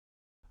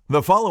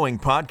The following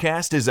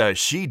podcast is a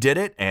She Did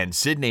It and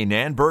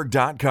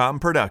SydneyNanberg.com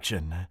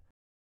production.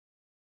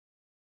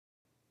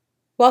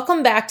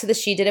 Welcome back to the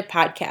She Did It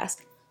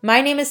podcast.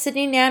 My name is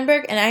Sydney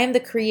Nanberg, and I am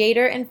the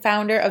creator and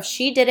founder of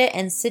She Did It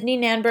and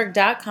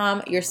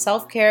SydneyNanberg.com, your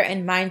self-care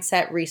and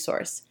mindset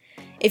resource.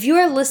 If you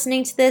are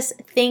listening to this,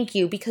 thank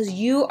you, because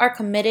you are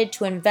committed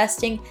to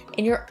investing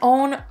in your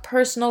own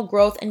personal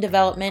growth and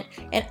development,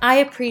 and I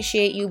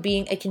appreciate you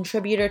being a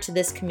contributor to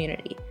this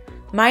community.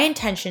 My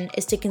intention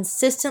is to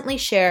consistently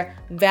share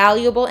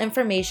valuable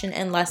information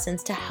and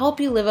lessons to help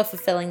you live a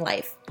fulfilling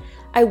life.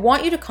 I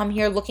want you to come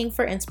here looking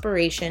for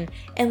inspiration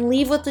and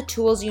leave with the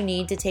tools you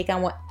need to take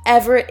on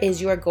whatever it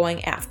is you are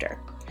going after.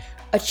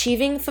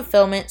 Achieving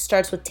fulfillment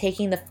starts with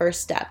taking the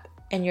first step,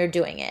 and you're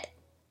doing it.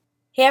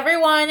 Hey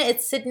everyone,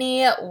 it's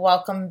Sydney.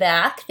 Welcome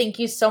back. Thank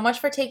you so much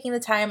for taking the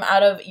time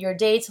out of your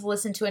day to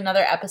listen to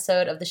another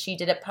episode of the She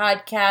Did It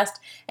podcast.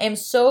 I am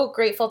so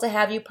grateful to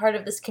have you part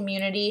of this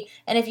community,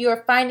 and if you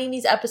are finding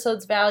these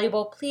episodes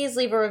valuable, please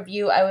leave a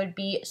review. I would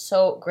be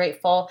so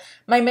grateful.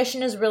 My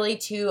mission is really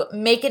to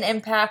make an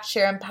impact,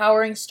 share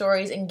empowering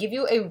stories, and give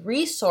you a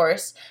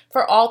resource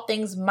for all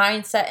things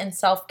mindset and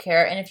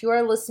self-care. And if you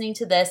are listening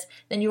to this,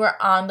 then you are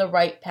on the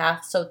right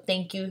path. So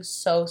thank you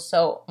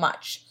so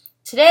much.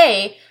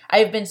 Today,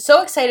 I've been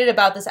so excited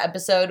about this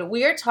episode.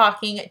 We are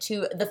talking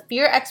to the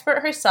fear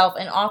expert herself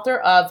and author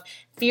of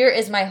Fear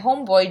is My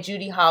Homeboy,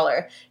 Judy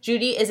Holler.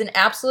 Judy is an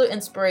absolute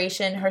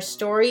inspiration. Her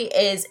story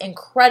is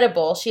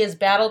incredible. She has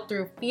battled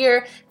through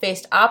fear,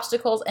 faced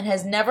obstacles, and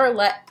has never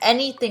let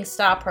anything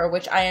stop her,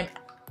 which I'm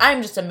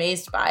just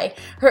amazed by.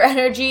 Her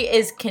energy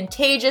is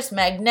contagious,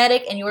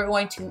 magnetic, and you are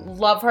going to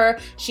love her.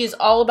 She is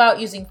all about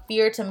using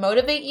fear to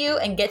motivate you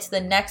and get to the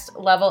next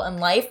level in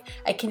life.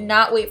 I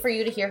cannot wait for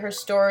you to hear her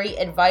story,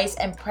 advice,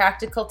 and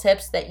practical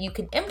tips that you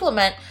can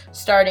implement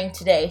starting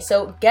today.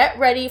 So get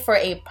ready for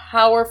a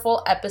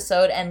powerful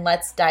episode and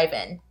let's dive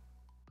in.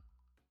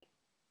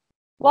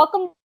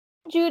 Welcome,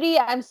 Judy.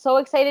 I'm so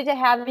excited to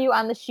have you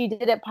on the She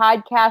Did It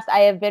podcast. I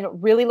have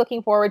been really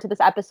looking forward to this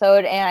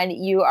episode, and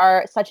you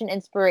are such an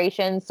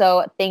inspiration.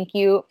 So thank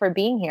you for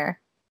being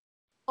here.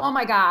 Oh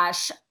my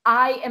gosh.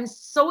 I am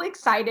so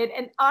excited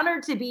and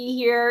honored to be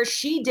here.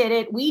 She did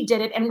it. We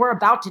did it. And we're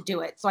about to do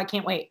it. So I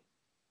can't wait.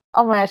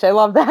 Oh my gosh. I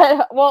love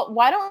that. Well,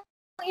 why don't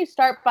you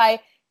start by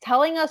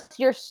telling us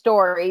your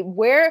story?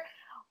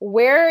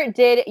 Where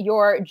did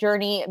your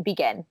journey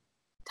begin?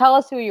 Tell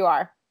us who you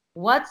are.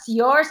 What's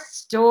your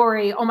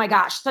story? Oh my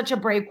gosh, such a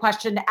brave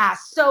question to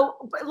ask.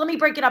 So let me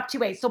break it up two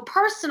ways. So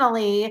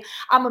personally,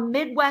 I'm a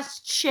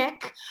Midwest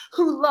chick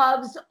who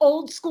loves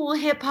old school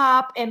hip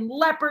hop and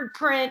leopard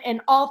print and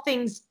all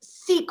things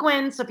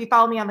sequins. So if you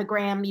follow me on the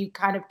gram, you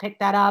kind of pick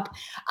that up.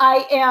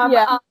 I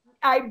am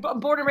I'm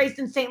born and raised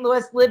in St.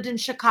 Louis, lived in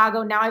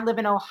Chicago. Now I live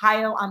in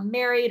Ohio. I'm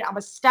married. I'm a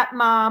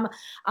stepmom.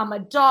 I'm a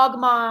dog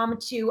mom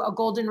to a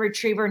golden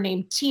retriever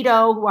named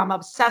Tito, who I'm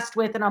obsessed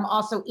with. And I'm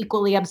also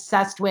equally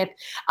obsessed with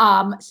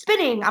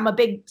spinning. I'm a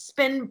big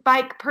spin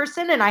bike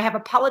person, and I have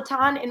a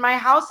Peloton in my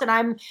house.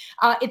 And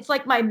it's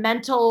like my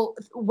mental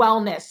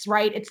wellness,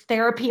 right? It's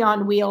therapy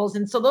on wheels.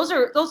 And so those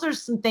are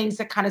some things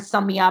that kind of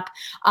sum me up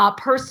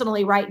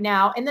personally right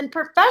now. And then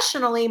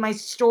professionally, my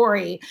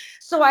story.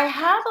 So I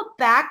have a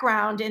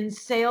background in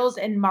sales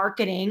and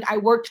marketing. I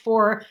worked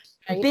for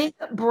big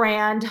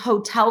brand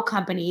hotel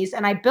companies,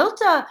 and I built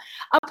a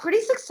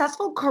pretty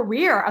successful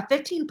career, a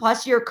 15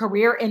 plus year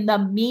career in the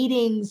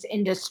meetings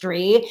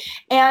industry.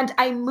 And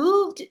I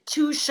moved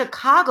to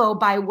Chicago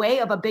by way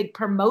of a big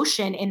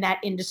promotion in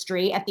that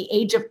industry at the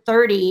age of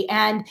 30.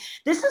 And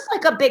this is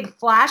like a big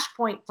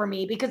flashpoint for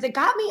me because it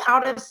got me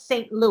out of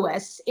St.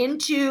 Louis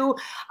into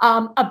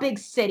a big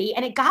city,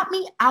 and it got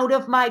me out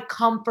of my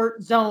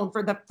comfort zone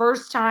for the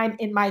first time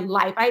in my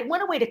life. I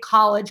went away to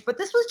college, but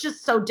this was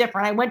just so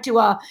different. I went to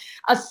a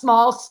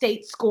small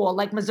state school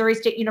like Missouri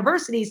State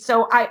University.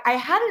 So I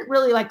hadn't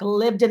really like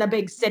lived in a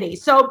big city.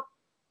 So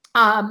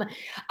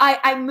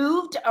I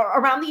moved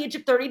around the age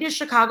of 30 to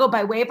Chicago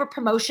by way of a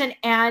promotion,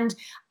 and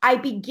I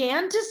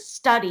began to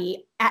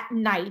study at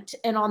night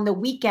and on the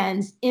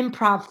weekends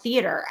improv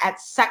theater at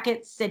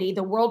Second City,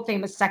 the world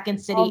famous Second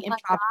City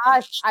Improv.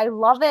 Gosh, I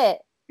love it.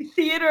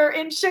 Theater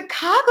in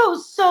Chicago.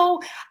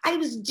 So I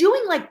was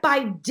doing, like,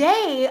 by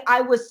day,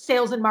 I was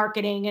sales and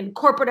marketing and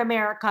corporate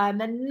America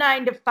and then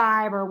 9 to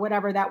 5 or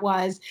whatever that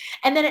was.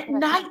 And then at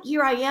night,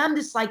 here I am,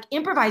 this like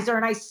improviser,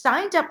 and I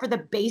signed up for the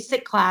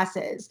basic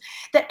classes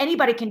that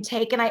anybody can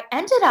take. And I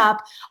ended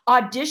up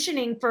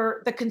auditioning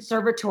for the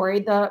conservatory,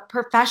 the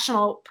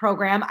professional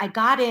program. I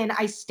got in,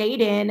 I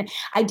stayed in,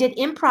 I did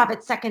improv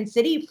at Second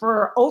City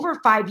for over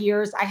 5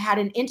 years. I had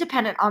an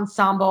independent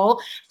ensemble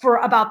for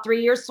about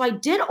 3 years. So I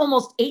did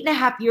almost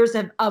 8.5 years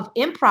of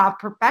improv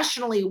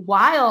professionally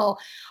while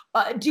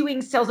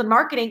doing sales and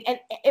marketing and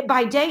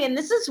by day. And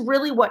this is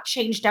really what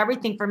changed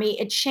everything for me.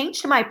 It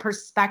changed my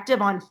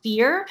perspective on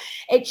fear.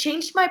 It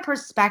changed my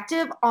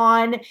perspective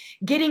on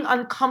getting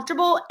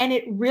uncomfortable. And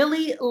it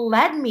really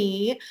led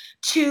me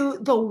to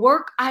the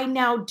work I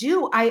now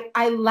do.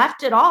 I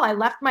left it all. I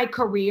left my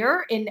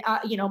career in,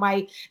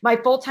 my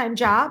full-time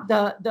job,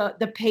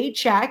 the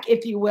paycheck,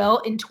 if you will,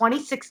 in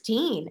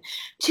 2016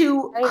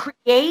 to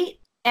create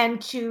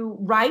and to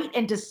write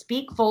and to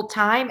speak full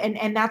time.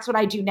 And that's what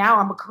I do now.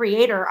 I'm a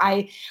creator.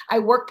 I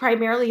work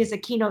primarily as a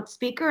keynote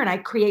speaker, and I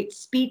create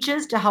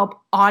speeches to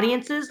help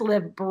audiences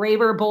live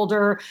braver,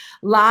 bolder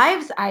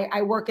lives.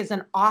 I work as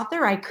an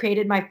author. I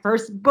created my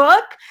first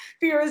book,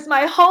 Fear is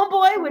My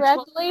Homeboy, which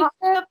we'll talk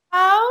about.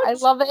 I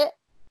love it.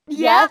 Yeah.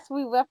 Yes,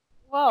 we left.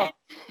 Well,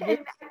 and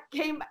that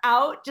came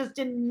out just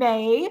in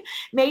May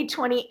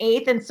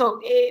 28th. And so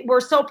we're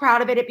so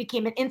proud of it. It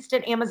became an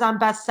instant Amazon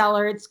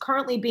bestseller. It's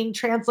currently being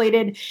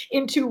translated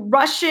into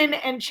Russian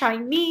and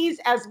Chinese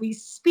as we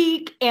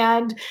speak.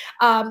 And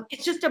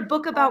it's just a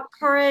book about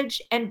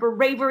courage and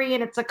bravery.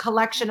 And it's a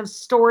collection of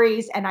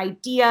stories and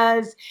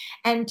ideas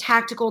and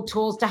tactical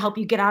tools to help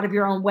you get out of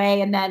your own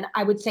way. And then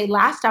I would say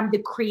last, I'm the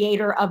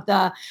creator of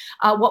the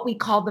what we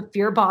call the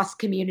Fear Boss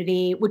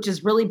community, which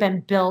has really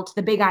been built,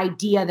 the big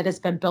idea that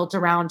has been built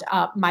around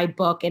my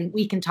book. And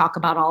we can talk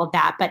about all of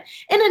that. But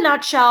in a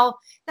nutshell,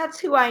 that's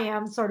who I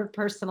am sort of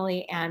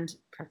personally and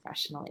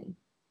professionally.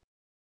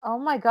 Oh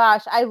my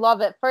gosh, I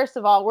love it. First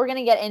of all, we're going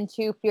to get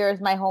into Fear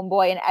is My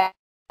Homeboy and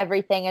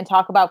everything and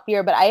talk about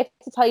fear. But I have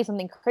to tell you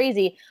something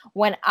crazy.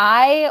 When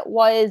I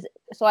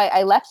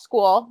left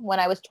school when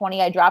I was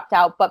 20, I dropped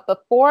out. But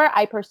before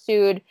I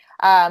pursued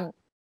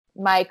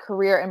my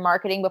career in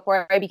marketing,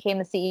 before I became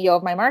the CEO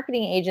of my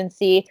marketing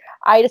agency,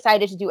 I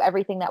decided to do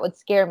everything that would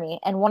scare me.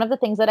 And one of the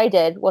things that I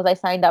did was I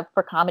signed up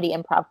for comedy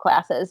improv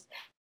classes.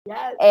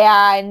 Yes.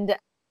 And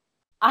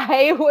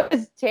I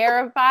was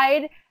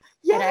terrified.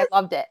 Yes. And I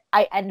loved it.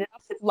 I ended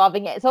up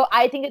loving it. So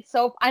I think it's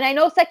so, and I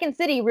know Second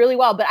City really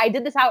well, but I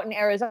did this out in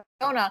Arizona.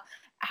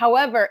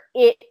 However,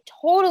 it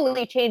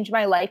totally changed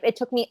my life. It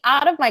took me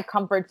out of my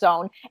comfort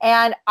zone,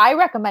 and I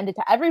recommend it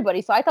to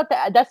everybody. So I thought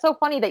that's so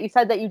funny that you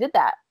said that you did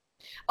that.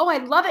 Oh, I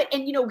love it.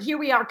 And, here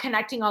we are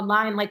connecting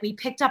online. Like we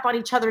picked up on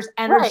each other's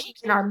energy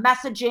and our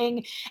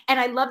messaging. And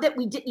I love that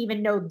we didn't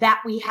even know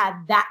that we had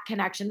that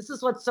connection. This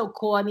is what's so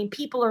cool. I mean,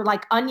 people are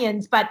like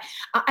onions, but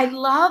I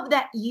love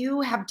that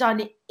you have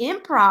done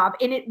improv.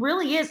 And it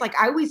really is like,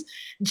 I always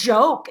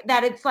joke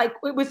that it's like,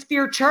 it was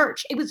Fear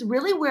Church. It was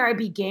really where I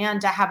began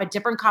to have a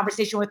different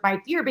conversation with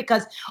my fear,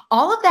 because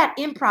all of that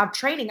improv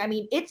training, I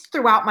mean, it's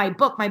throughout my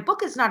book. My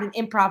book is not an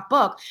improv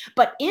book,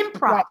 but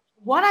improv,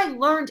 what I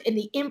learned in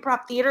the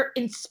improv theater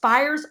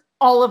inspires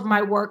all of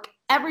my work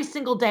every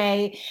single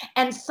day.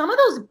 And some of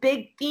those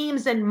big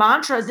themes and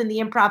mantras in the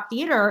improv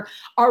theater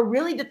are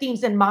really the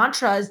themes and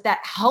mantras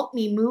that help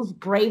me move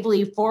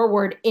bravely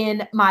forward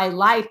in my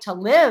life to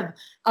live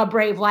a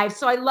brave life.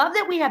 So I love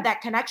that we have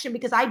that connection,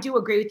 because I do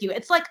agree with you.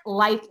 It's like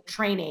life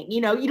training.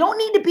 You don't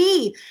need to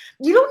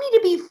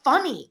be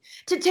funny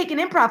to take an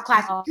improv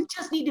class. You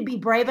just need to be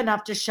brave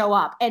enough to show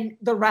up, and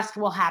the rest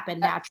will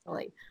happen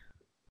naturally.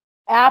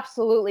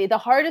 Absolutely. The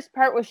hardest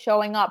part was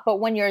showing up. But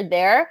when you're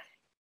there,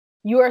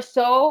 you are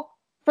so,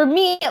 for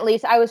me at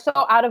least, I was so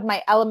out of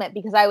my element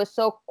because I was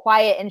so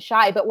quiet and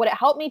shy. But what it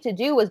helped me to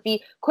do was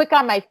be quick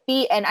on my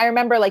feet. And I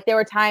remember like there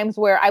were times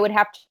where I would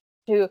have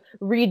to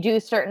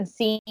redo certain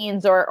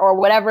scenes or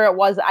whatever it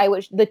was.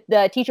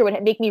 The teacher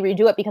would make me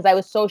redo it because I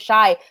was so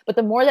shy. But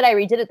the more that I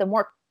redid it, the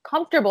more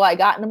comfortable I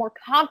got and the more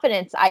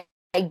confidence I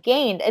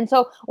gained. And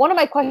so one of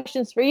my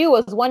questions for you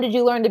was, when did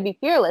you learn to be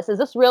fearless?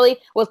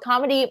 Was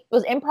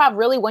improv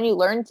really when you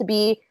learned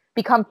to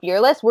become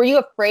fearless? Were you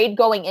afraid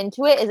going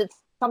into it? Is it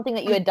something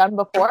that you had done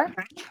before?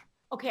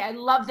 Okay, I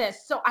love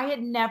this. So I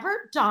had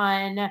never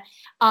done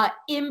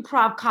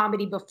improv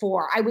comedy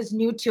before. I was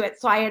new to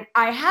it. So I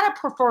had a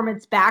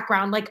performance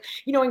background. Like,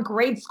 in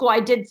grade school,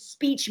 I did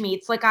speech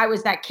meets. Like I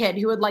was that kid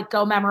who would like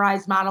go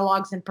memorize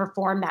monologues and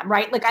perform them,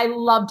 right? Like I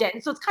loved it.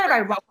 And so it's kind of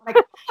ironic. Like,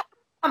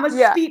 I'm a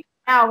speaker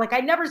now. Like I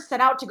never set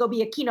out to go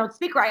be a keynote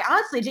speaker. I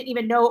honestly didn't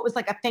even know it was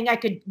like a thing I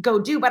could go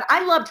do, but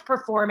I loved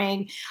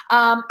performing.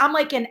 I'm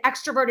like an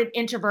extroverted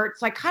introvert,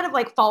 so I kind of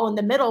like fall in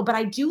the middle, but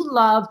I do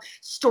love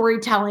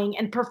storytelling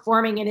and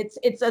performing, and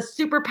it's a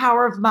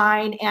superpower of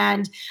mine,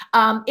 and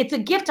it's a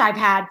gift I've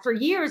had for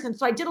years. And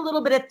so I did a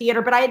little bit of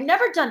theater, but I had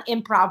never done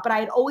improv, but I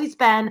had always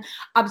been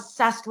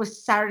obsessed with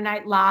Saturday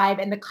Night Live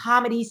and the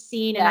comedy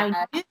scene. And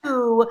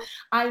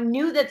I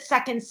knew that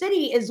Second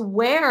City is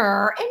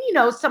where,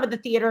 and some of the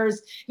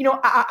theaters,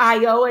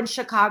 IO in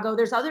Chicago.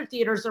 There's other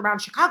theaters around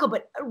Chicago,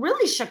 but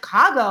really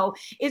Chicago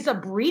is a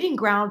breeding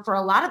ground for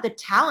a lot of the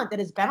talent that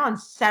has been on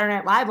Saturday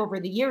Night Live over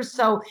the years.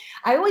 So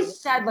I always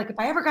said, like, if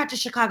I ever got to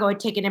Chicago, I'd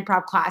take an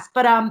improv class.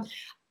 But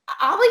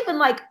I'll even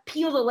like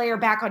peel the layer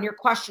back on your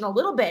question a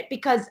little bit,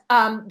 because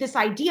this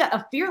idea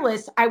of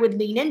fearless, I would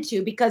lean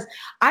into, because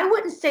I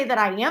wouldn't say that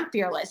I am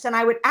fearless. And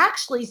I would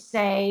actually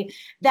say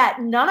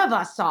that none of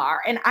us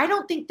are. And I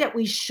don't think that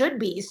we should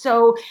be.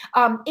 So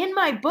in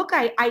my book,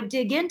 I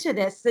dig into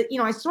this, that,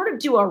 I sort of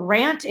do a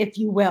rant, if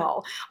you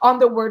will, on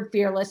the word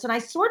fearless. And I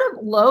sort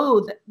of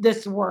loathe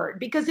this word,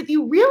 because if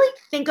you really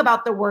think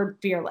about the word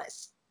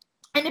fearless,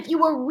 and if you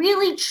were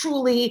really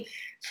truly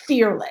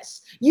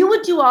fearless, you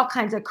would do all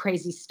kinds of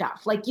crazy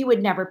stuff. Like you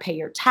would never pay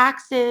your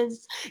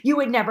taxes. You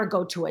would never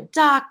go to a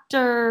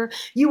doctor.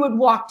 You would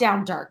walk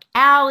down dark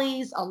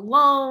alleys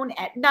alone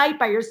at night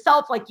by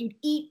yourself. Like you'd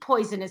eat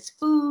poisonous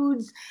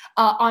foods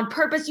on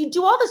purpose. You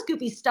do all this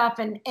goofy stuff.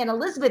 And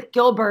Elizabeth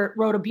Gilbert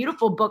wrote a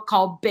beautiful book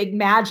called Big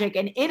Magic.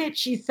 And in it,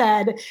 she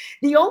said,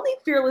 the only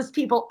fearless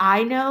people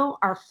I know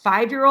are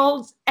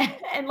 5-year-olds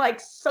and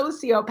like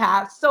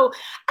sociopaths. So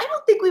I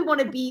don't think we want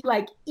to be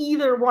like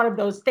either one of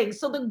those things.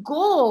 So the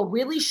goal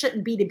really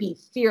shouldn't be to be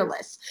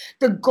fearless.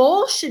 The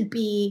goal should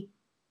be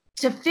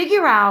to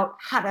figure out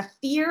how to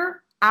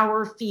fear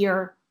our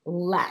fear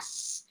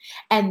less.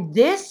 And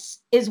this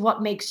is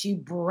what makes you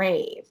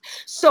brave.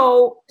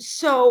 So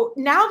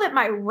now that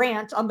my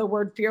rant on the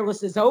word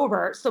fearless is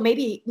over, so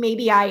maybe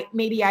I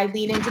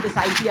lean into this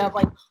idea of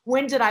like,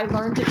 when did I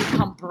learn to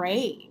become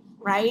brave?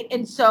 Right.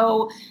 And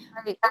so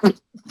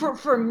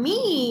for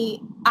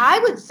me, I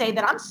would say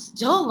that I'm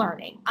still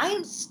learning. I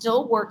am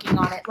still working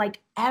on it like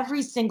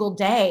every single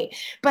day.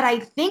 But I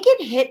think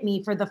it hit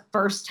me for the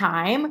first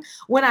time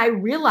when I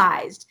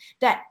realized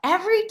that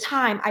every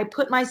time I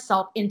put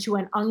myself into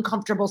an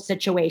uncomfortable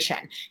situation,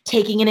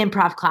 taking an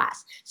improv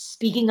class,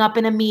 speaking up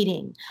in a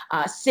meeting,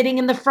 sitting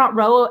in the front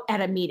row at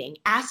a meeting,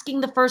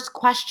 asking the first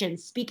question,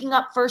 speaking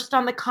up first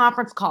on the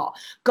conference call,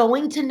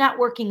 going to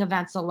networking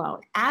events alone,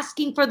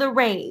 asking for the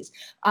raise,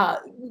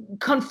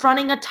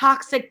 confronting a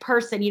toxic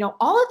person,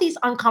 all of these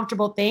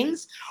uncomfortable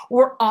things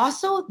were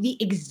also the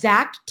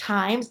exact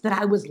times that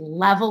I was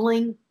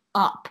leveling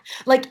up.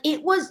 Like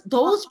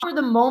those were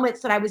the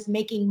moments that I was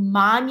making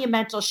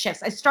monumental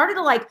shifts. I started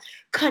to like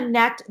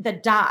connect the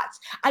dots.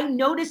 I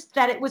noticed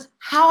that it was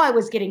how I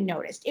was getting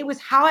noticed. It was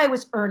how I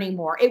was earning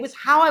more. It was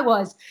how I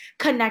was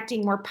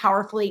connecting more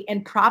powerfully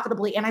and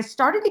profitably. And I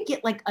started to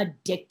get like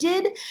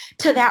addicted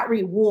to that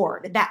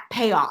reward, that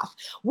payoff,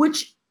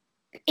 which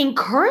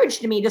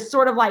encouraged me to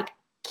sort of like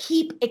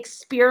keep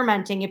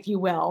experimenting, if you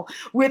will,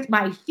 with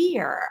my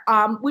fear,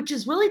 which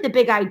is really the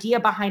big idea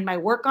behind my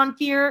work on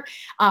fear.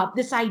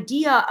 This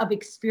idea of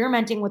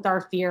experimenting with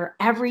our fear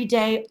every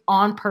day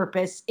on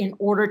purpose in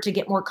order to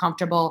get more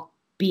comfortable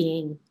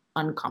being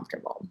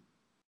uncomfortable.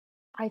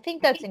 I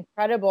think that's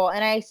incredible.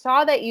 And I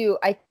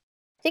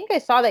think I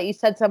saw that you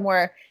said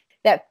somewhere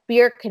that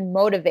fear can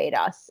motivate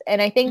us.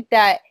 And I think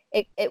that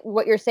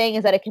what you're saying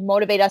is that it can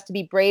motivate us to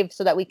be brave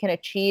so that we can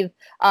achieve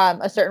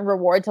a certain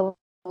reward to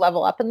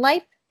level up in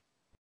life.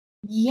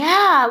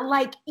 Yeah,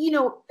 like,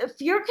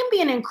 fear can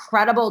be an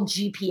incredible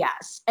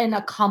GPS and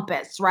a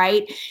compass,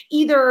 right?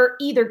 Either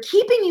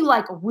keeping you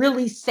like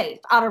really safe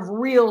out of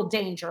real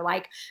danger,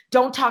 like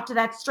don't talk to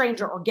that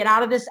stranger or get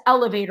out of this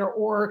elevator,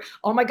 or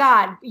oh my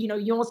God, you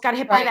almost got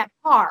hit by that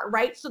car,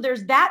 right? So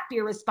there's that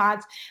fear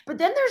response. But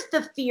then there's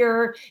the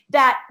fear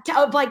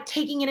of like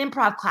taking an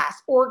improv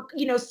class, or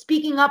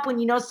speaking up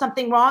when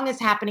something wrong is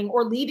happening,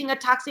 or leaving a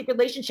toxic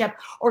relationship,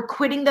 or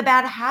quitting the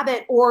bad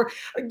habit, or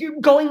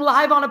going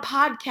live on a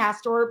podcast,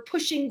 or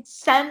pushing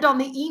send on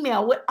the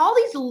email, with all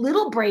these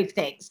little brave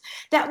things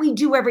that we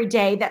do every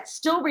day that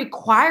still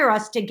require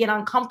us to get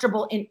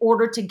uncomfortable in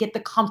order to get the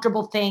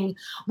comfortable thing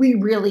we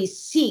really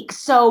seek.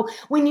 So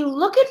when you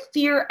look at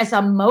fear as a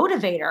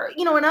motivator,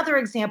 another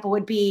example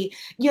would be,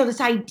 this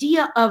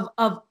idea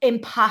of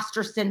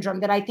imposter syndrome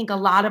that I think a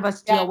lot of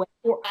us deal with,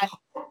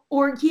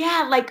 or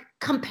like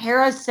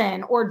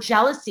comparison or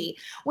jealousy.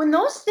 When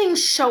those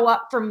things show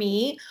up for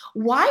me,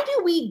 why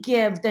do we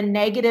give the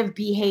negative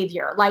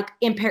behavior like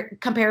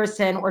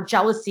comparison or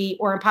jealousy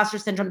or imposter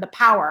syndrome the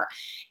power?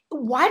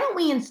 Why don't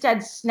we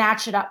instead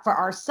snatch it up for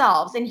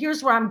ourselves? And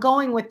here's where I'm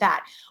going with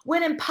that.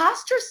 When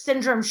imposter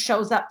syndrome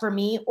shows up for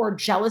me, or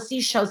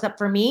jealousy shows up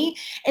for me,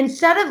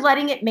 instead of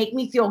letting it make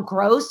me feel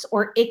gross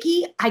or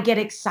icky, I get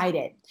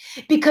excited,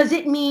 because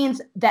it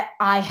means that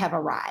I have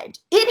arrived.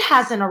 It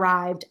hasn't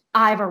arrived.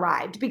 I've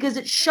arrived, because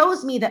it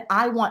shows me that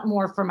I want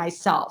more for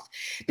myself,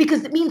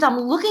 because it means I'm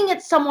looking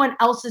at someone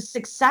else's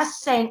success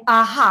saying,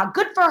 aha,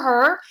 good for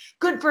her,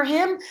 good for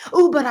him.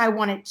 Ooh, but I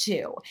want it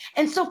too.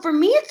 And so for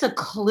me, it's a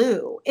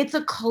clue. It's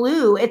a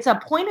clue. It's a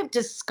point of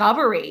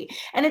discovery.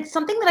 And it's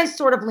something that I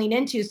sort of lean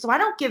into. So I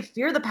don't give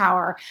fear the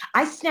power.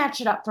 I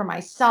snatch it up for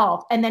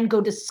myself and then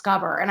go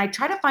discover. And I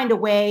try to find a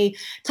way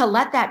to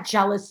let that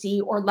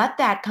jealousy or let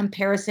that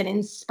comparison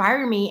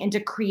inspire me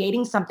into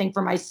creating something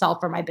for myself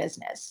or my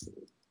business.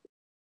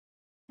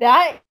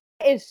 That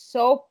is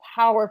so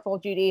powerful,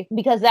 Judy,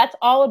 because that's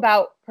all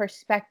about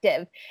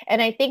perspective.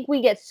 And I think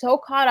we get so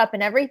caught up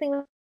in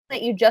everything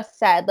that you just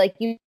said. Like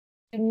you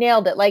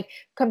nailed it. Like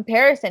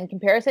comparison,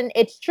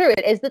 it's true.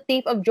 It is the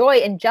thief of joy,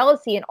 and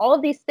jealousy and all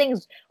of these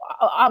things.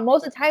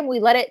 Most of the time we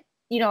let it,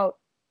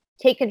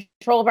 take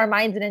control of our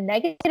minds in a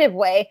negative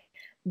way.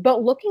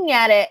 But looking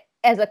at it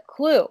as a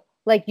clue,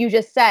 like you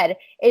just said,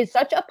 is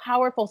such a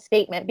powerful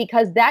statement,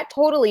 because that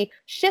totally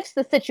shifts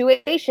the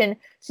situation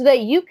so that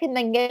you can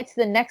then get to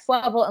the next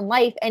level in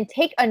life and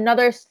take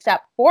another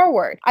step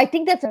forward. I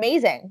think that's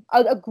amazing.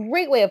 A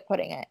great way of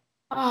putting it.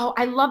 Oh,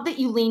 I love that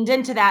you leaned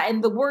into that.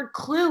 And the word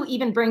clue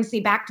even brings me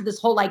back to this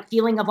whole like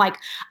feeling of like,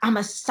 I'm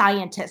a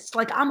scientist,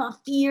 like I'm a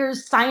fear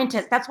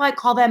scientist. That's why I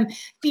call them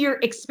fear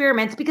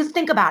experiments, because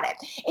think about it.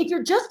 If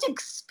you're just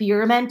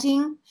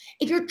experimenting,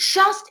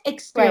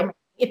 Right.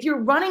 if you're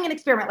running an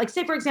experiment, like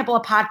say, for example,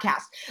 a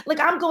podcast, like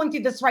I'm going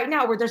through this right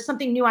now where there's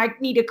something new I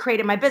need to create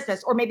in my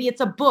business, or maybe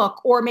it's a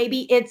book, or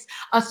maybe it's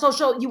a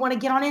social, you want to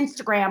get on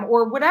Instagram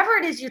or whatever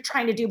it is you're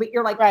trying to do, but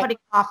you're like Right. putting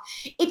off.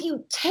 If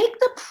you take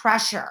the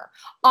pressure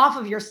off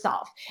of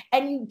yourself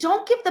and you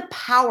don't give the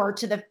power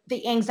to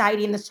the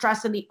anxiety and the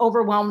stress and the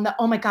overwhelm, and the,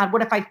 oh my God,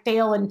 what if I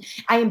fail and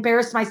I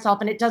embarrass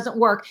myself and it doesn't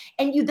work?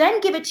 And you then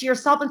give it to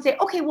yourself and say,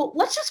 okay, well,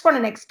 let's just run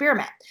an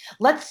experiment.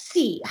 Let's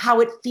see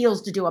how it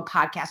feels to do a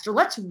podcast, or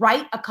let's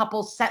write a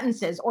couple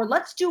sentences, or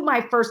let's do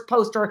my first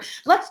post, or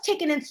let's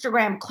take an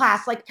Instagram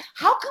class. Like,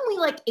 how can we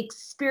like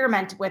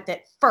experiment with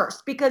it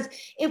first? Because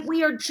if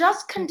we are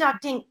just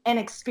conducting an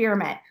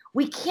experiment,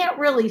 we can't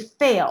really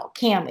fail,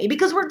 can we?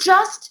 Because we're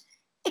just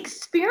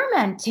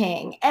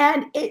experimenting,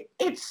 and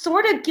it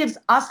sort of gives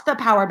us the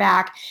power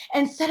back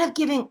instead of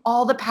giving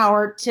all the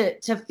power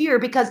to fear.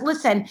 Because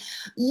listen,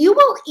 you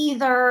will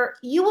either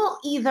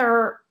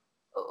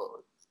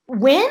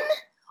win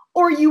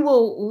or you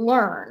will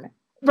learn,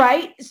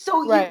 right?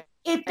 So Right.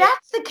 if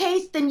that's the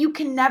case, then you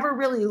can never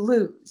really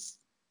lose.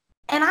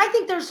 And I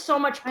think there's so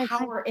much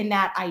power in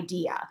that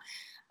idea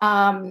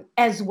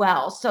as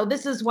well. So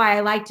this is why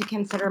I like to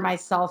consider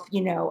myself,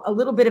 a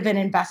little bit of an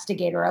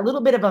investigator, a little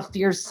bit of a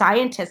fear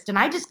scientist. And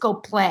I just go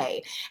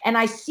play and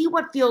I see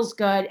what feels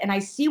good and I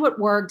see what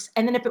works.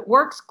 And then if it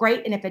works,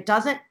 great. And if it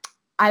doesn't,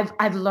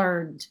 I've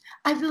learned.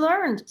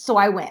 So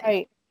I win.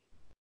 Right.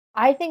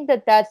 I think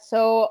that that's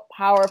so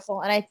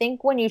powerful. And I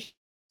think when you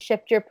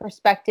shift your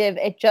perspective,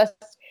 it just,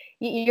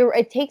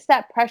 it takes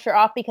that pressure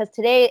off, because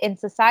today in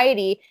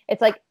society,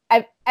 it's like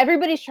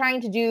everybody's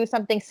trying to do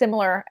something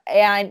similar,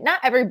 and not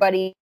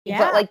everybody,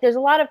 but like there's a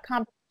lot of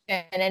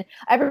competition, and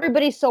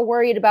everybody's so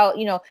worried about,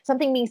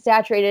 something being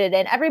saturated,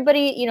 and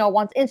everybody,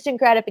 wants instant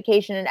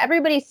gratification, and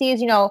everybody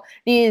sees,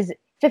 these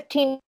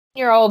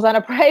 15-year-olds on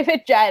a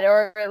private jet,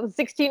 or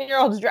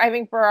 16-year-olds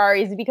driving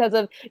Ferraris because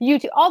of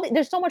YouTube.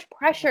 There's so much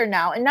pressure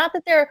now, and not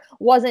that there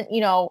wasn't,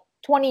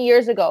 20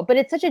 years ago, but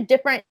it's such a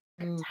different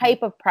type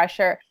of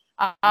pressure.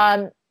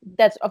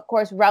 That's of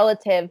course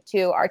relative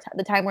to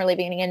the time we're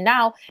living in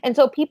now. And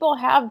so people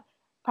have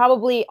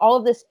probably all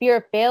of this fear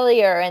of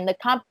failure and the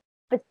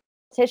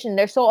competition.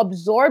 They're so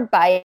absorbed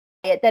by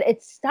it that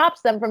it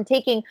stops them from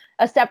taking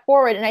a step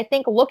forward. And I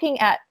think looking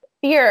at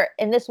fear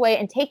in this way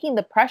and taking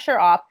the pressure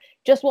off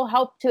just will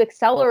help to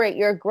accelerate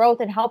your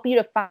growth and help you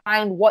to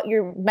find what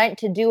you're meant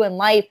to do in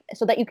life,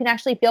 so that you can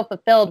actually feel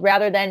fulfilled,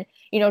 rather than,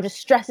 just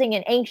stressing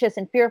and anxious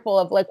and fearful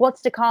of like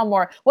what's to come,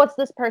 or what's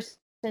this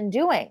person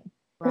doing.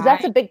 Because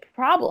that's a big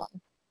problem.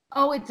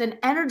 Oh, it's an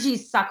energy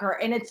sucker,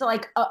 and it's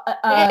like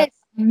a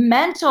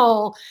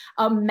mental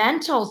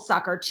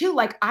sucker too.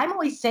 Like I'm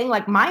always saying,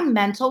 like my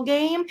mental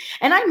game,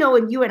 and I know,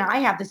 and you and I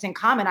have this in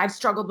common. I've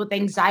struggled with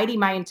anxiety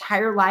my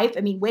entire life.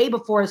 I mean, way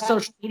before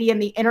social media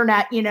and the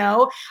internet,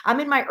 I'm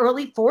in my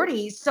early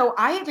 40s. So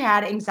I have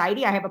had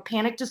anxiety. I have a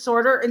panic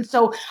disorder. And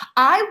so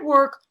I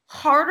work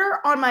harder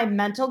on my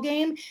mental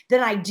game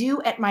than I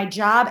do at my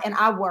job. And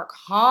I work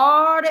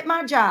hard at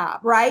my job,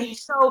 right?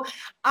 So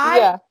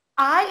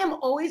I am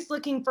always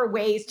looking for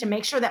ways to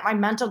make sure that my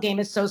mental game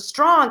is so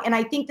strong. And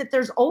I think that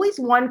there's always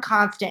one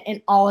constant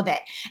in all of it.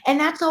 And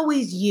that's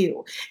always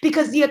you,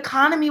 because the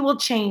economy will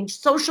change.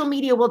 Social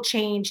media will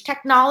change.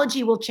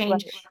 Technology will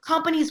change. Right.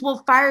 Companies will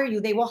fire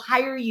you. They will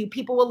hire you.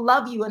 People will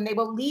love you and they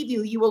will leave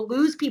you. You will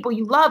lose people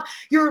you love.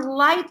 Your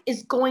life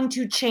is going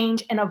to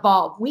change and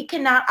evolve. We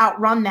cannot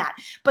outrun that.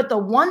 But the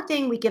one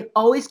thing we can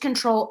always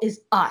control is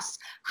us,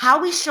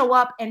 how we show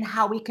up and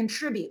how we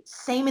contribute.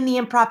 Same in the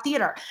improv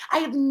theater. I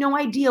have no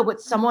idea what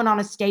someone on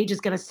a stage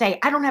is going to say.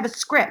 I don't have a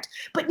script,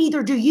 but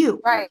neither do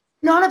you. Right.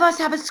 None of us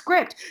have a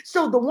script.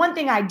 So the one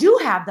thing I do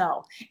have,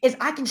 though, is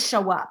I can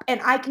show up and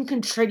I can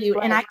contribute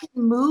and I can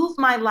move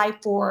my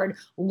life forward,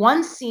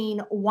 one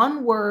scene,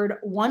 one word,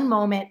 one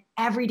moment,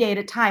 every day at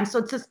a time. So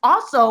it's this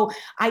also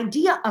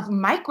idea of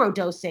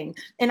microdosing.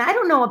 And I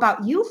don't know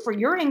about you for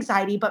your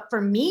anxiety, but for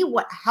me,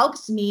 what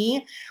helps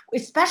me,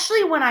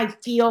 especially when I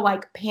feel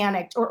like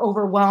panicked or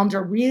overwhelmed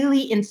or really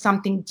in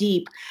something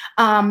deep,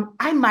 I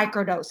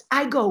microdose.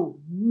 I go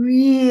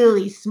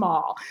really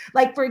small.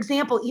 Like, for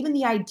example, even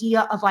the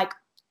idea of like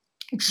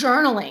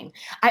Journaling.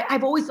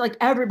 I've always like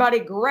everybody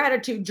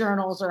gratitude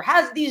journals or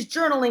has these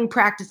journaling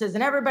practices,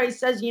 and everybody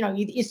says,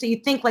 so you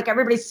think like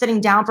everybody's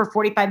sitting down for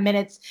 45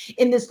 minutes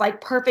in this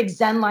like perfect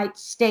Zen-like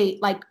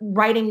state, like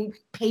writing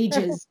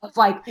pages of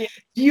like Yeah.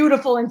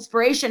 beautiful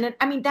inspiration. And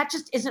I mean, that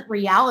just isn't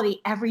reality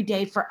every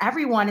day for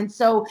everyone. And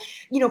so,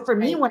 for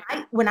me,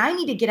 Right. when I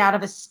need to get out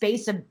of a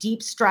space of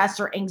deep stress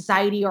or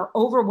anxiety or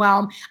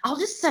overwhelm, I'll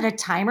just set a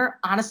timer,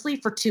 honestly,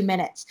 for 2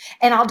 minutes,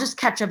 and I'll just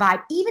catch a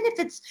vibe, even if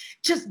it's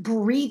just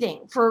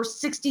breathing for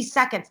 60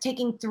 seconds,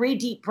 taking 3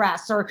 deep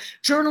breaths, or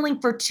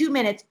journaling for 2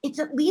 minutes. It's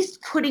at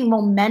least putting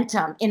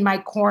momentum in my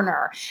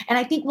corner. And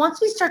I think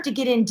once we start to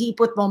get in deep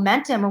with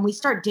momentum and we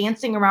start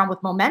dancing around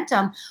with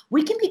momentum,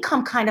 we can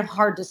become kind of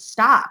hard to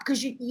stop,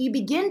 because you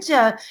begin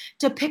to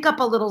pick up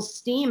a little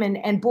steam.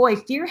 And boy,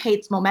 fear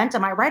hates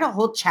momentum. I write a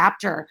whole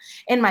chapter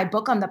in my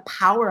book on the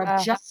power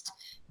of just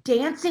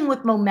dancing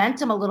with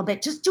momentum a little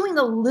bit, just doing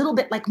a little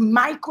bit, like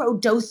micro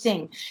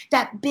dosing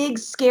that big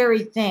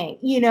scary thing,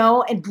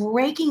 and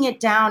breaking it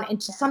down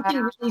into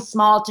something really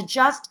small to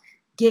just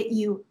get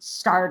you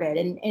started.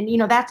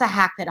 And that's a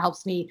hack that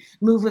helps me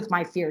move with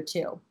my fear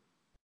too.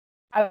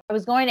 I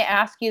was going to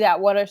ask you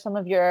that. What are some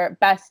of your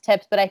best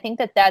tips? But I think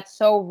that that's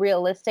so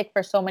realistic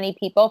for so many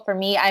people. For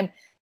me, I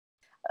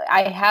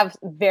have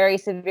very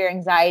severe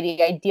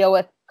anxiety. I deal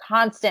with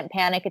constant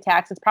panic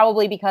attacks. It's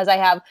probably because I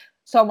have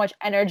so much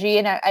energy,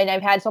 and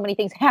I've had so many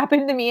things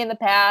happen to me in the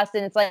past.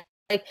 And it's like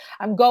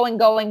I'm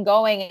going.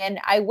 And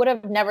I would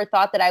have never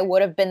thought that I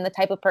would have been the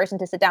type of person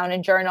to sit down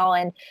and journal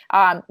and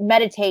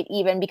meditate,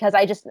 even, because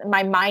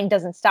my mind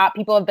doesn't stop.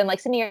 People have been like,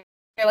 Sydney,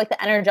 you're like the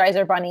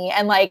Energizer Bunny.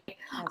 And like,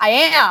 I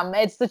am.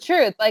 It's the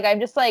truth. Like,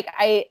 I'm just like,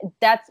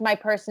 that's my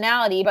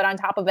personality. But on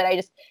top of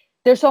it,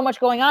 there's so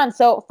much going on.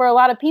 So for a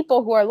lot of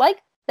people who are like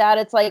that,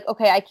 it's like,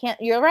 okay, I can't,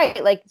 you're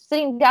right. Like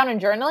sitting down and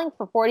journaling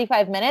for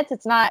 45 minutes,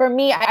 it's not for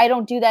me. I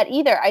don't do that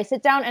either. I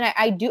sit down and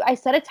I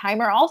set a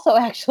timer also,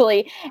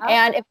 actually. Oh.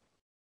 And if,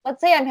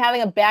 let's say I'm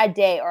having a bad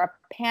day or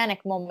a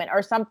panic moment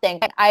or something,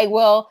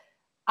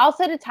 I'll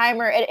set a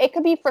timer. It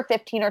could be for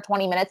 15 or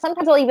 20 minutes.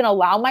 Sometimes I'll even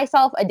allow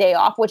myself a day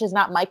off, which is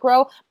not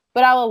micro,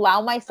 but I'll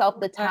allow myself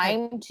the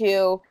time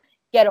to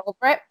get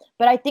over it.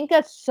 But I think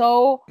that's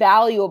so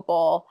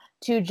valuable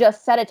to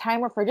just set a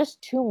timer for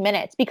just 2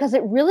 minutes, because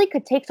it really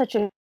could take such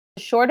a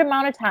short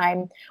amount of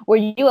time where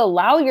you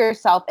allow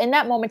yourself in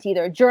that moment to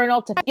either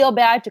journal, to feel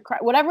bad, to cry,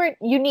 whatever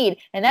you need.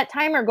 And that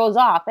timer goes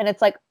off, and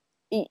it's like,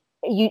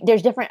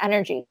 there's different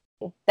energy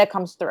that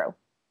comes through.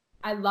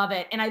 I love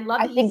it. And I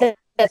love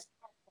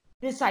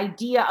this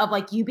idea of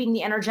like you being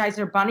the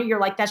Energizer Bunny. You're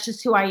like, that's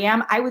just who I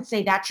am. I would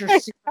say that's your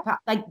superpower.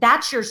 Like,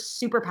 that's your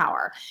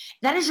superpower.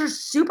 That is your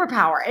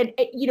superpower. And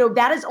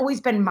that has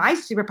always been my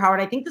superpower.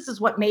 And I think this is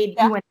what made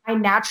you and I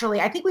naturally,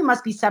 I think we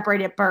must be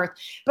separated at birth,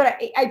 but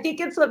I think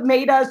it's what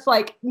made us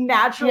like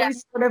naturally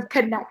sort of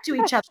connect to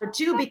each other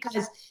too,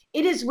 because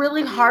it is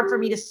really hard for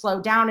me to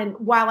slow down. And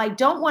while I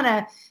don't want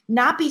to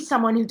not be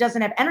someone who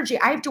doesn't have energy,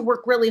 I have to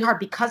work really hard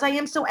because I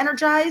am so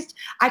energized.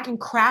 I can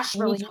crash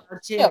really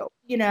hard too,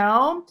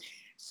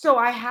 So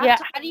I have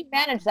to. How do you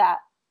manage that?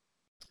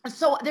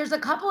 So there's a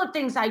couple of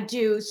things I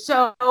do.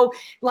 So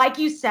like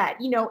you said,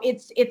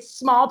 it's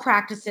small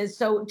practices.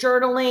 So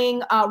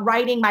journaling,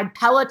 riding my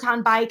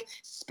Peloton bike,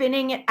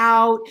 spinning it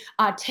out,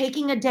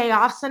 taking a day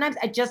off. Sometimes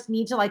I just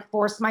need to like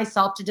force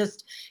myself to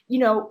just,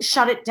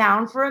 shut it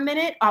down for a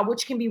minute,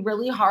 which can be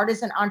really hard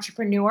as an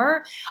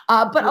entrepreneur.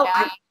 But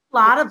a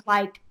lot of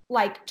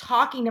like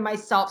talking to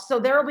myself. So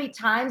there will be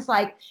times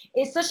like,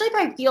 especially if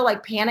I feel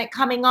like panic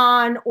coming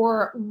on,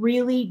 or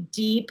really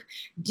deep,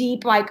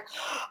 like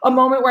a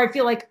moment where I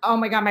feel like, oh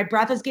my God, my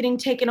breath is getting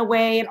taken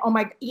away. And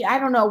I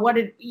don't know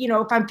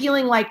if I'm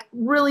feeling like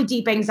really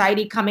deep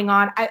anxiety coming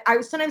on, I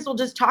sometimes will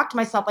just talk to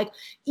myself, like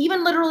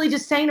even literally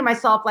just saying to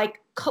myself, like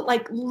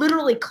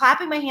literally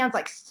clapping my hands,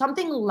 like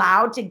something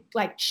loud to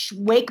like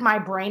wake my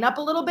brain up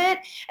a little bit.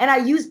 And I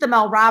use the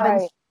Mel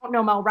Robbins. Don't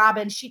know Mel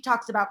Robbins. She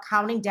talks about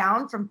counting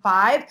down from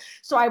 5.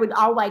 So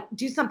I'll like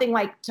do something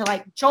like to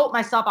like jolt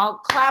myself. I'll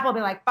clap. I'll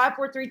be like 5,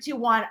 4, 3, 2,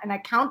 1, and I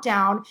count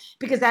down,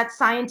 because that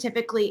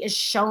scientifically is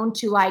shown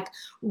to like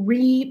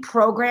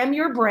reprogram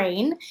your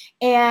brain.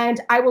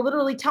 And I will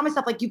literally tell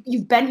myself, like,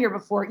 you've been here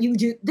before. You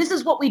do. This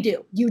is what we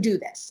do. You do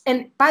this.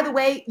 And by the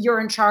way, you're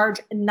in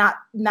charge, not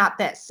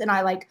this. And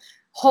I like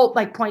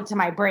point to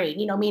my brain,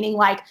 meaning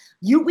like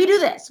we do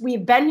this.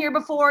 We've been here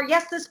before.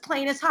 Yes, this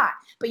plane is hot,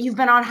 but you've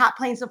been on hot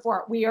planes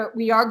before. We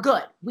are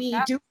good. We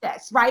do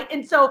this, right?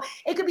 And so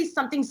it could be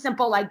something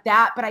simple like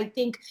that. But I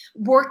think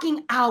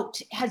working out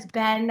has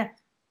been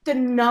the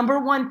number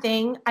one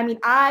thing. I mean,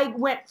 I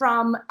went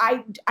from,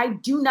 I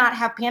do not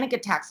have panic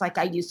attacks like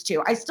I used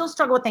to. I still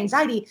struggle with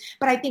anxiety,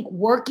 but I think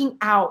working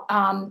out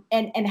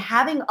and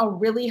having a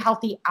really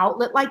healthy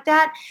outlet like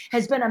that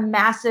has been a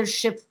massive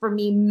shift for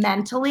me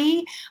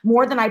mentally,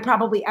 more than I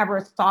probably ever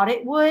thought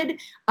it would.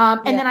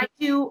 And then I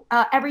do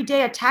every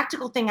day a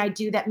tactical thing I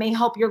do that may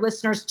help your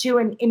listeners too,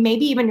 and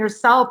maybe even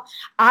yourself.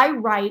 I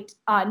write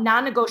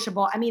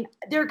non-negotiable. I mean,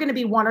 there are going to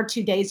be 1 or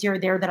 2 days here or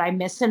there that I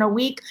miss in a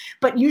week,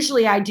 but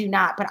usually I do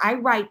not. but I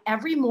write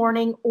every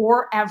morning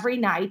or every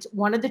night,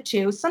 one of the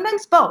two,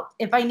 sometimes both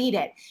if I need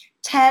it,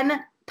 10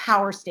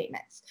 power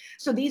statements.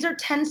 So these are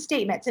 10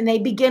 statements and they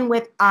begin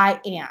with I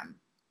am,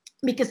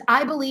 because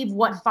I believe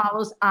what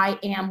follows I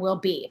am will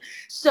be.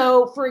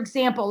 So for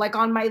example, like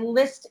on my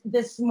list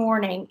this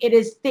morning, it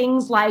is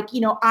things like,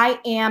 I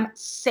am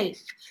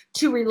safe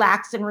to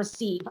relax and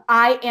receive.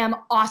 I am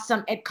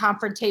awesome at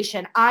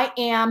confrontation. I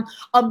am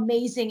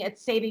amazing at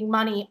saving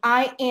money.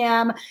 I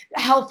am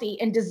healthy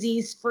and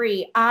disease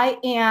free. I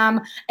am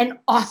an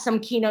awesome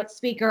keynote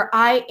speaker.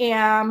 I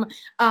am,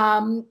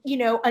 a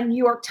New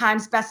York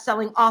Times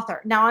bestselling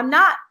author. Now I'm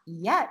not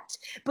yet,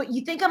 but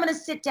you think I'm going to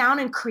sit down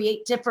and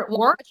create different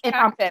work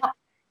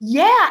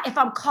if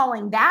I'm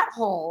calling that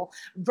whole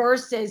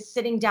versus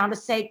sitting down to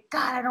say,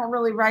 God, I don't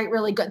really write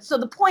really good. So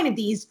the point of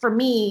these for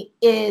me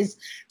is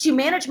to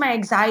manage my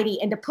anxiety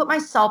and to put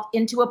myself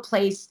into a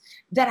place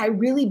that I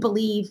really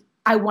believe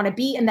I want to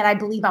be and that I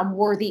believe I'm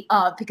worthy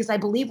of, because I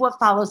believe what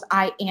follows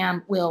I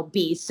am will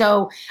be.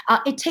 So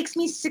it takes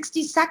me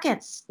 60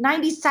 seconds,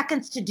 90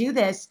 seconds to do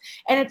this.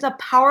 And it's a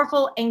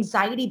powerful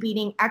anxiety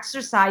beating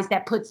exercise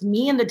that puts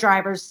me in the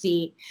driver's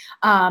seat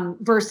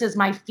versus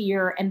my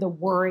fear and the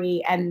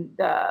worry and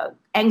the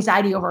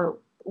anxiety over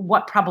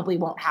what probably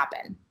won't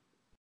happen.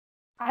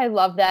 I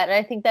love that. And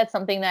I think that's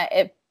something that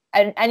if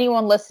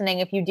anyone listening,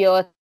 if you deal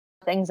with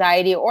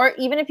anxiety, or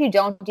even if you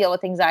don't deal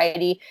with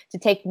anxiety, to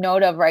take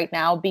note of right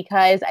now,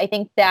 because I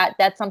think that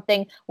that's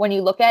something when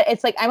you look at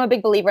it's like I'm a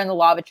big believer in the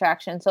law of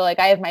attraction. So like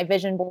I have my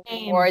vision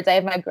boards, I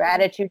have my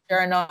gratitude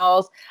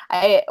journals,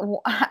 I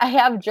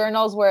have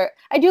journals where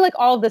I do like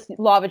all of this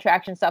law of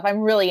attraction stuff. I'm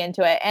really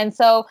into it. And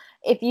so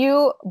if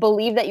you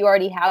believe that you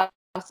already have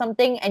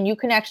something and you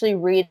can actually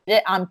read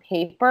it on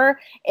paper,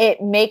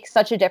 it makes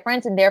such a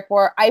difference. And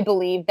therefore I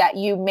believe that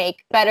you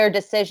make better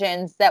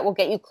decisions that will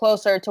get you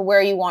closer to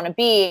where you want to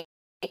be,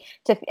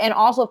 and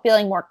also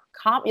feeling more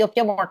you'll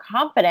feel more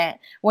confident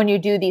when you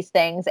do these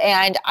things.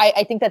 And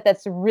I think that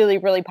that's really,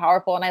 really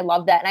powerful. And I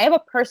love that. And I have a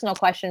personal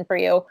question for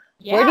you.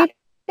 Yeah. Where do you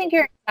think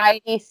your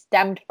anxiety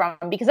stemmed from?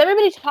 Because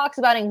everybody talks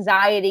about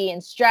anxiety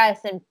and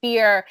stress and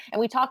fear, and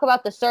we talk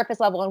about the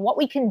surface level and what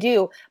we can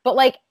do. But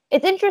like,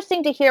 it's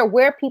interesting to hear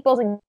where people's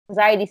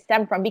anxiety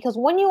stem from, because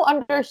when you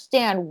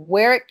understand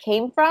where it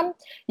came from,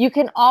 you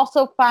can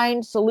also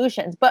find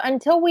solutions. But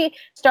until we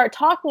start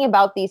talking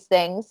about these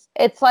things,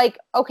 it's like,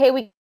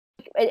 okay,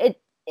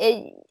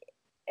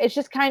 it's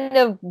just kind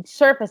of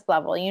surface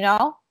level,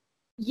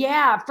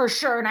 Yeah, for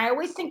sure. And I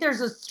always think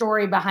there's a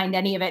story behind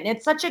any of it. And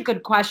it's such a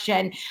good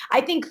question.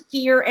 I think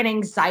fear and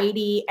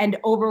anxiety and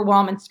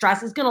overwhelm and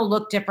stress is going to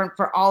look different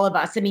for all of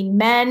us. I mean,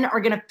 men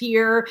are going to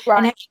fear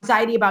and have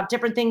anxiety about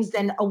different things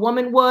than a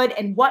woman would.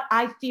 And what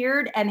I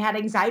feared and had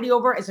anxiety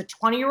over as a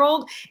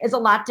 20-year-old is a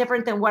lot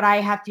different than what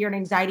I have fear and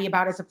anxiety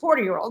about as a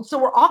 40-year-old. So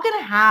we're all going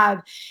to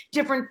have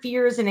different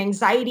fears and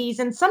anxieties.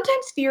 And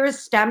sometimes fear is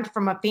stemmed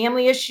from a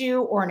family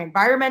issue or an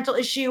environmental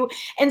issue.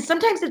 And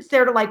sometimes it's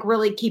there to like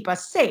really keep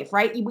us safe,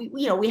 right?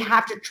 We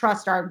have to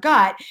trust our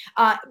gut.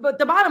 But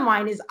the bottom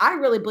line is I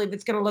really believe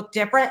it's going to look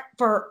different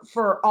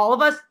for all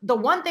of us. The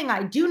one thing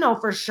I do know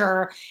for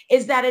sure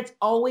is that it's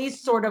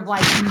always sort of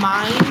like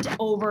mind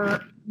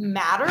over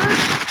matter.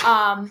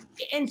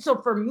 And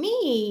so for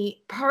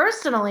me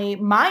personally,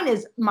 mine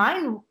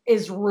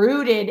is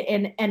rooted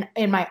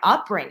in my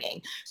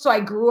upbringing. So I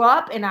grew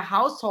up in a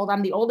household.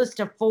 I'm the oldest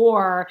of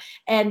four,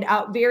 and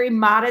very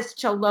modest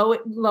to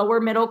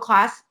lower middle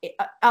class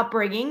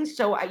upbringing.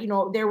 So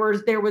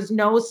there was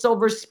no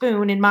silver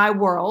spoon in my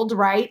world,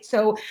 right?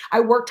 So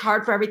I worked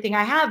hard for everything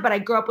I have, but I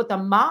grew up with a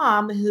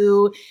mom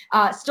who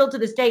still to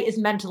this day is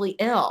mentally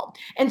ill,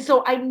 and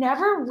so I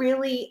never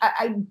really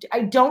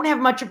I don't have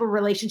much of a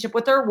relationship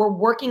with her. We're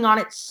working on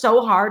it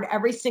so hard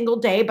every single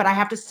day, but I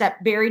have to set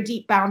very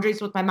deep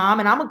boundaries with my mom,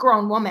 and I'm a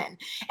grown woman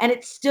and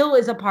it still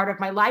is a part of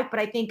my life.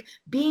 But I think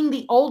being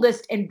the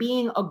oldest and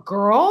being a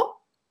girl,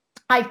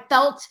 I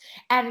felt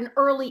at an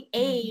early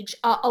age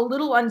a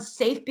little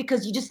unsafe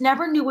because you just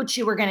never knew what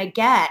you were going to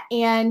get.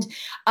 And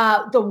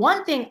the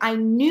one thing I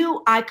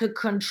knew I could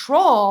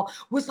control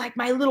was like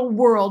my little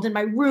world and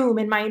my room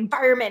and my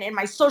environment and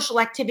my social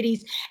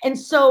activities. And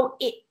so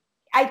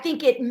I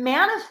think it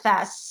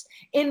manifests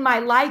in my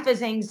life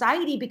as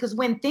anxiety, because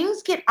when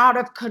things get out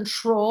of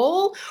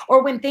control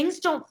or when things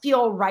don't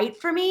feel right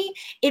for me,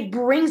 it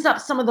brings up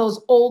some of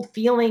those old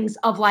feelings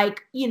of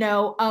like,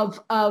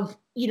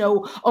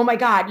 oh my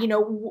God,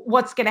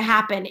 what's going to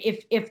happen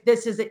if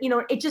this isn't,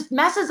 it just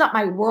messes up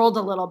my world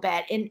a little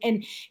bit.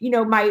 And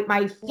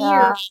my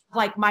fear of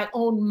like my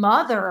own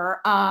mother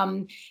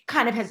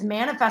kind of has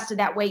manifested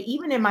that way,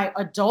 even in my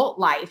adult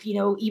life,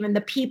 even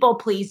the people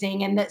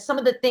pleasing and some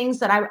of the things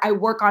that I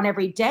work on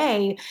every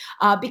day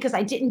because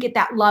I didn't get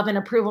that love and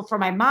approval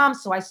from my mom.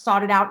 So I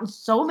sought it out in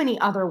so many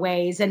other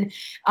ways. And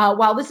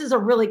while this is a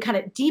really kind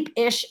of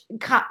deep-ish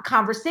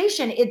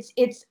conversation,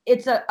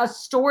 it's a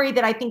story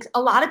that I think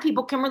a lot of people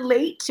people can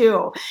relate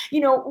to.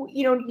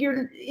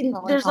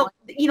 There's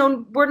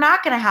we're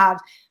not going to have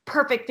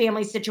perfect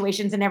family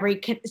situations in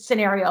every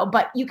scenario,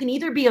 but you can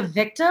either be a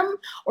victim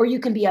or you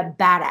can be a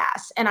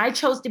badass. And I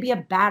chose to be a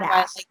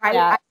badass, right?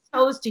 I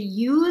chose to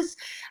use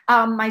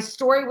my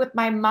story with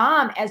my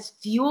mom as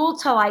fuel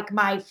to like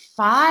my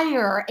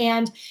fire.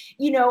 And,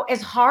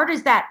 as hard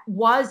as that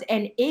was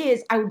and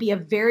is, I would be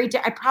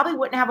I probably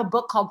wouldn't have a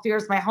book called Fear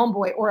is My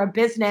Homeboy or a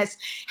business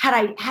had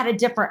I had a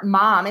different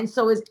mom. And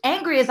so as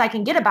angry as I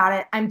can get about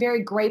it, I'm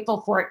very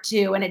grateful for it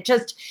too. And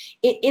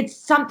it's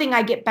something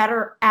I get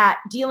better at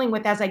dealing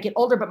with as I get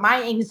older. But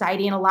my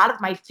anxiety and a lot of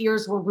my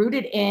fears were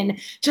rooted in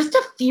just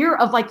a fear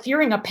of like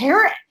fearing a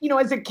parent,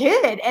 as a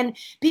kid and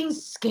being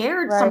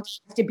scared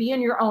sometimes to be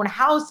in your own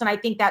house. And I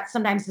think that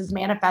sometimes is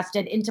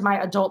manifested into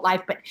my adult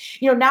life. But,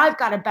 now I've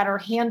got a better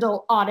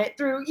handle on it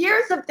through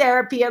years of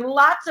therapy and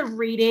lots of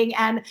reading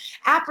and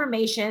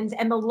affirmations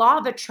and the law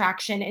of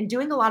attraction and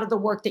doing a lot of the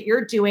work that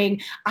you're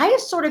doing. I have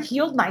sort of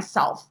healed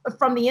myself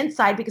from the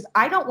inside because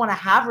I don't want to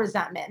have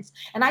resentments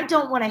and I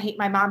don't want to hate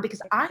my mom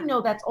because I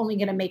know that's only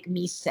going to make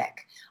me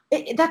sick.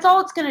 That's all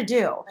it's going to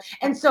do.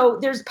 And so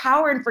there's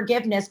power in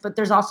forgiveness, but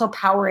there's also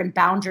power in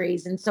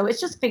boundaries. And so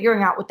it's just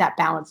figuring out what that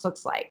balance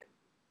looks like.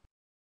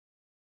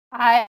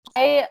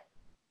 I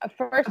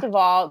first of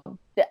all,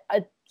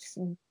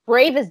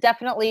 brave is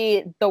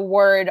definitely the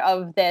word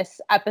of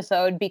this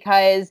episode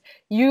because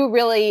you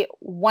really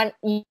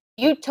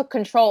you took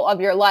control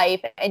of your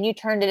life and you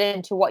turned it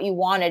into what you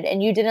wanted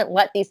and you didn't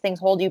let these things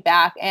hold you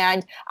back.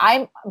 And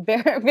I'm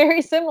very,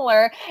 very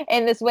similar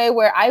in this way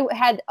where I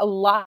had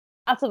lots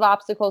of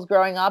obstacles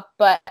growing up,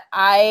 but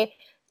I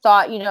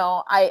thought,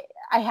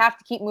 I have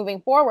to keep moving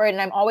forward and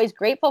I'm always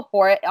grateful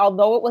for it,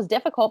 although it was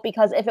difficult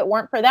because if it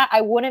weren't for that, I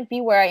wouldn't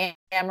be where I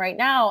am right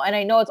now. And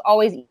I know it's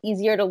always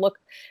easier to look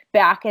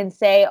back and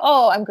say,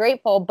 oh, I'm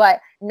grateful. But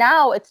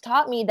now it's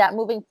taught me that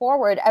moving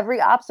forward, every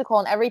obstacle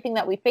and everything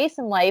that we face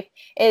in life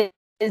is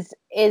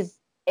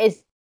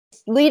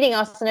leading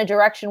us in a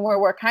direction where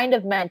we're kind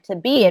of meant to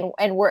be. And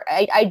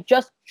I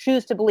just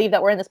choose to believe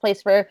that we're in this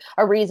place for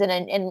a reason.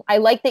 And I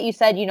like that you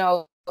said,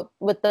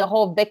 with the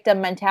whole victim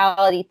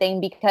mentality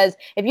thing, because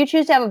if you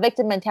choose to have a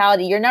victim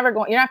mentality, you're not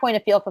going to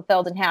feel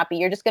fulfilled and happy.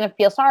 You're just going to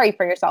feel sorry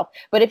for yourself.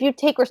 But if you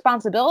take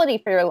responsibility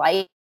for your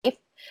life,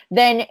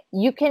 then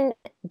you can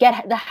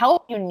get the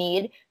help you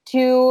need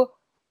to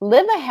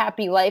live a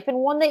happy life and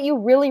one that you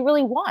really,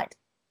 really want.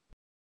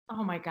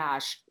 Oh my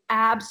gosh.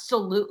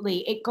 Absolutely.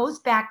 It goes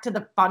back to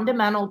the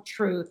fundamental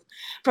truth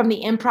from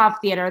the improv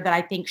theater that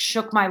I think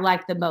shook my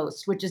life the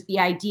most, which is the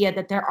idea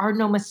that there are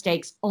no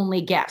mistakes,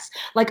 only gifts.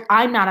 Like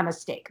I'm not a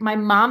mistake. My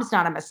mom's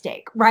not a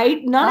mistake,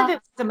 right? None of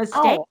it was a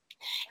mistake.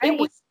 Right. It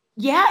was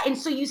Yeah. And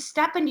so you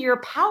step into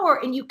your power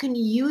and you can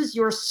use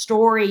your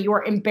story,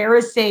 your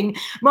embarrassing.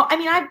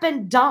 I've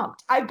been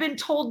dumped. I've been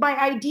told my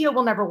idea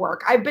will never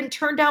work. I've been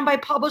turned down by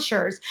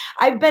publishers.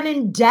 I've been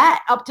in debt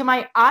up to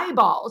my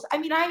eyeballs. I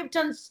have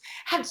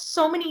had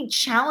so many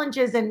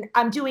challenges and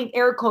I'm doing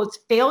air quotes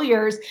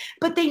failures,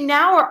 but they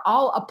now are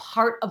all a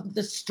part of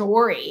the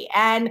story.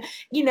 And,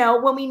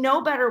 when we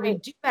know better, we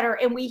do better.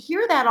 And we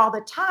hear that all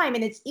the time.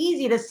 And it's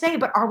easy to say,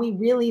 but are we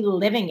really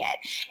living it?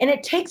 And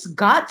it takes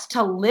guts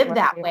to live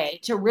that way.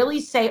 To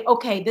really say,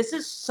 okay, this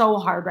is so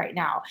hard right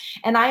now.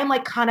 And I am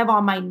like kind of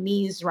on my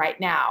knees right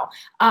now.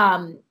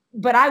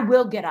 But I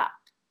will get up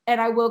and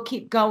I will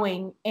keep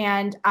going.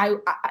 And I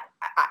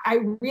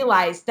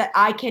realize that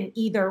I can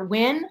either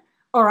win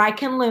or I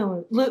can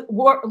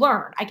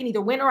learn. I can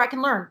either win or I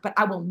can learn, but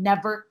I will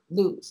never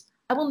lose.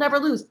 I will never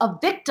lose. A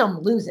victim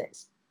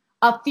loses.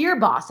 A fear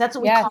boss, that's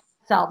what we call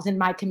ourselves in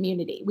my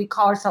community. We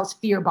call ourselves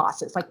fear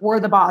bosses. Like we're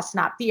the boss,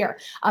 not fear.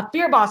 A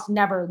fear boss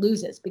never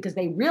loses because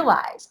a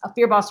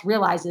fear boss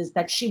realizes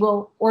that she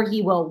will or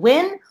he will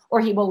win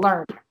or he will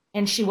learn,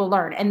 and she will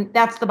learn. And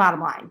that's the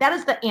bottom line. That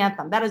is the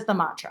anthem. That is the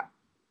mantra.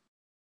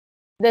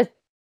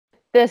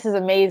 This is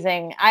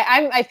amazing.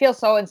 I feel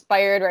so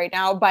inspired right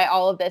now by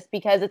all of this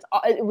because it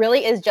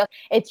really is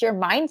it's your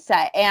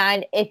mindset.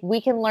 And if we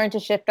can learn to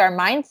shift our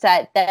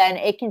mindset, then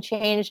it can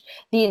change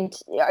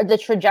the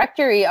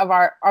trajectory of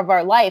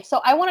our life.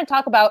 So I want to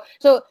talk about,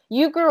 so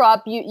you grew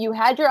up, you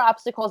had your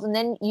obstacles and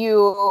then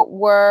you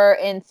were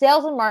in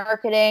sales and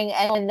marketing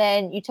and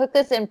then you took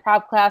this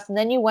improv class and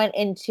then you went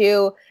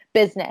into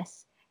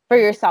business for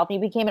yourself. You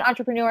became an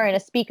entrepreneur and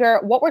a speaker.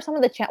 What were some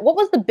of what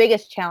was the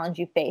biggest challenge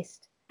you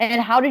faced? And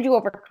how did you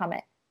overcome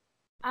it?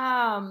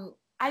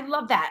 I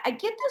love that. I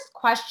get this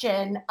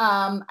question.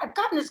 I've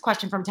gotten this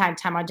question from time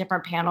to time on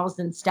different panels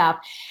and stuff.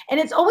 And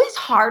it's always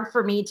hard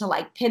for me to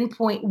like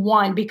pinpoint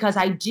one because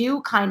I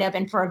do kind of,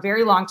 and for a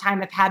very long time,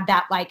 have had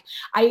that like,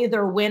 I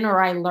either win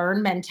or I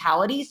learn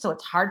mentality. So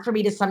it's hard for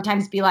me to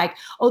sometimes be like,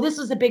 oh, this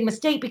was a big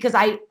mistake because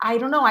I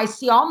don't know. I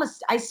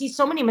see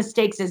so many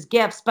mistakes as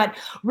gifts, but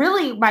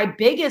really my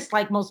biggest,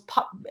 like most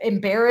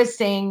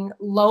embarrassing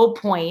low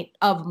point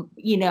of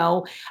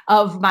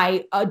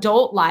my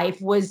adult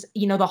life was,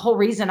 the whole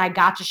reason I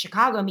got got to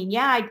Chicago, I mean,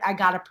 yeah, I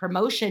got a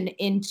promotion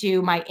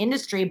into my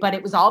industry, but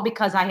it was all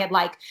because I had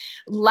like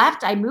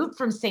left. I moved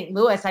from St.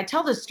 Louis. I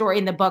tell this story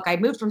in the book. I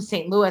moved from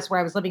St. Louis, where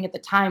I was living at the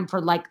time,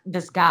 for like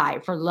this guy,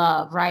 for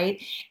love,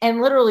 right?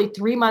 And literally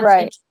 3 months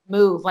into the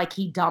move, like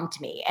he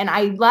dumped me, and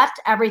I left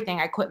everything.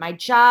 I quit my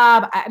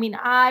job. I mean,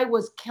 I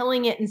was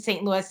killing it in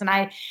St. Louis, and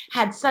I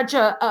had such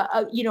a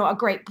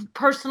great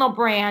personal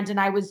brand, and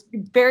I was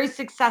very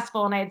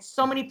successful, and I had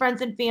so many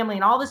friends and family,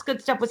 and all this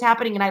good stuff was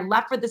happening. And I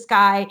left for this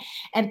guy,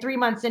 and 3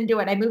 months into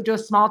it, I moved to a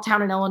small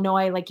town in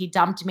Illinois. Like, he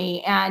dumped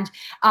me, and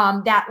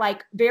that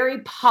like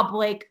very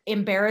public,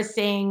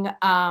 embarrassing,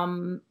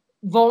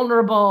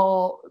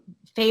 vulnerable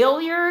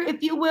failure,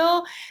 if you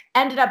will,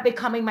 ended up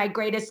becoming my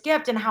greatest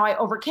gift. And how I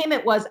overcame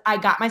it was I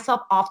got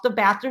myself off the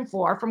bathroom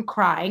floor from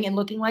crying and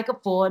looking like a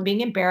fool and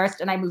being embarrassed.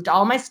 And I moved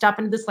all my stuff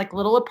into this like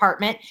little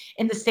apartment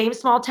in the same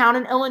small town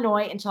in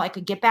Illinois until I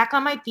could get back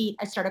on my feet.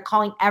 I started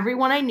calling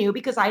everyone I knew,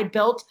 because I had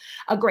built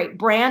a great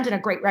brand and a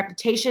great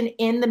reputation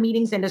in the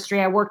meetings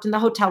industry. I worked in the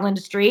hotel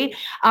industry.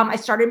 I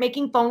started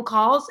making phone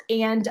calls,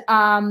 and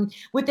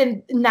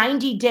within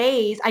 90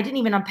 days, I didn't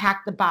even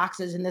unpack the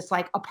boxes in this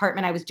like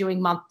apartment I was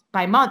doing month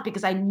by month,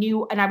 because I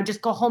knew, and I would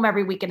just go home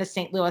every weekend to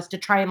St. Louis to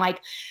try and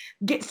like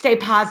stay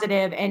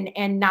positive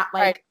and not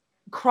like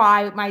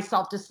cry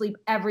myself to sleep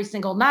every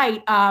single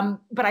night.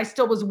 But I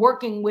still was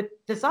working with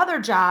this other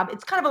job.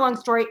 It's kind of a long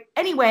story.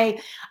 Anyway,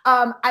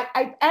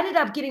 I ended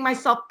up getting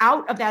myself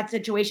out of that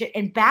situation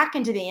and back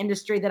into the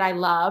industry that I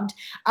loved.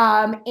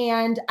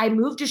 And I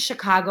moved to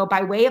Chicago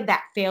by way of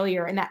that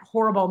failure and that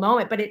horrible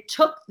moment. But it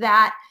took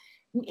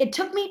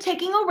me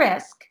taking a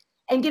risk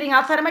and getting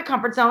outside of my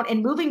comfort zone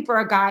and moving for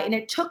a guy. And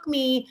it took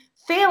me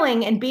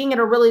failing and being in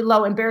a really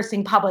low,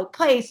 embarrassing public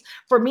place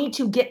for me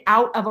to get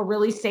out of a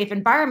really safe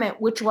environment,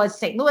 which was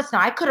St. Louis.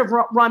 Now, I could have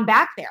run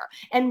back there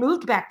and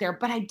moved back there,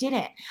 but I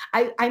didn't.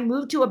 I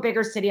moved to a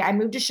bigger city. I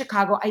moved to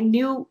Chicago. I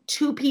knew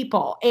 2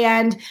 people,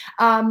 and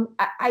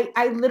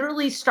I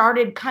literally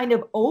started kind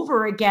of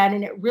over again.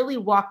 And it really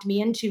walked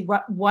me into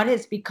what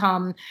has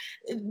become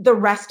the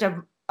rest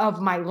of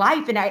my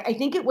life. And I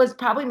think it was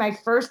probably my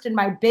first and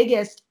my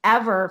biggest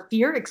ever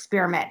fear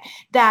experiment,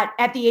 that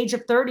at the age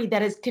of 30,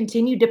 that has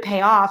continued to pay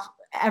off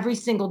every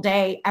single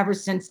day ever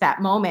since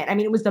that moment. I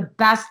mean, it was the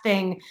best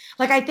thing.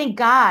 Like, I thank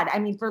God. I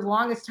mean, for the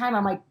longest time,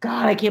 I'm like,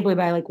 God, I can't believe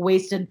I like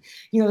wasted,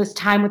 this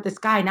time with this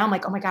guy. Now I'm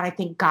like, oh my God, I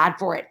thank God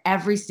for it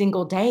every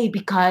single day,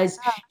 because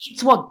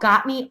it's what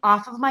got me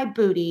off of my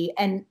booty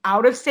and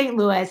out of St.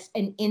 Louis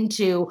and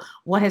into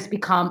what has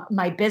become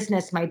my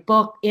business, my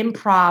book,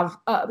 improv,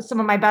 some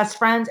of my best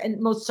friends,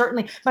 and most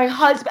certainly my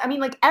husband. I mean,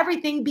 like,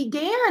 everything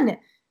began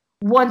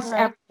once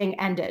everything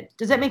ended.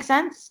 Does that make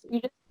sense?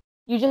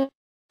 You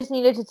just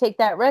needed to take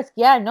that risk.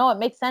 Yeah, no, it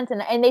makes sense.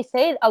 And they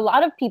say, a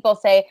lot of people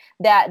say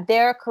that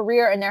their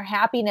career and their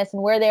happiness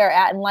and where they are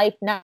at in life,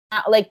 not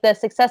like the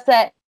success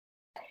that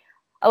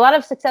a lot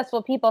of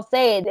successful people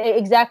say,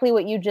 exactly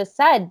what you just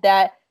said,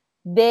 that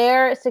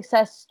their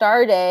success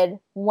started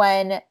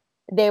when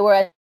they were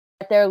at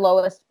their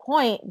lowest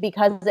point,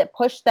 because it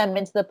pushed them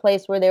into the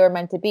place where they were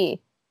meant to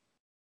be.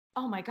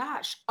 Oh my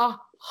gosh,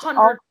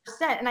 100%.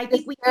 And I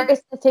think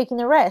taking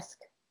the risk.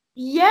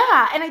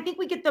 Yeah. And I think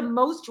we get the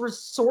most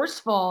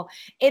resourceful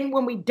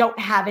when we don't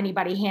have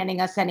anybody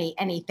handing us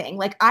anything.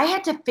 Like, I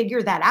had to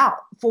figure that out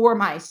for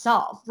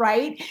myself.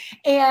 Right.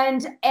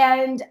 And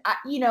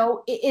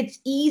it's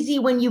easy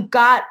when you've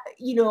got,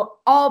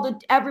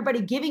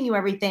 everybody giving you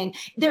everything.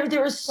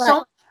 There is so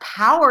much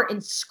power in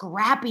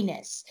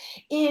scrappiness,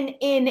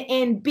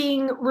 in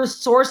being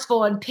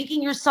resourceful and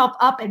picking yourself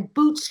up and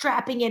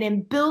bootstrapping it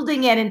and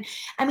building it. And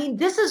I mean,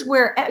 this is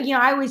where,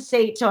 I always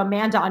say to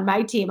Amanda on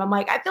my team, I'm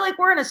like, I feel like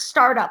we're in a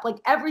startup, like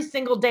every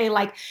single day.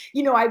 Like,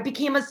 I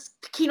became a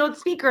keynote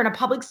speaker and a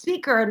public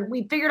speaker, and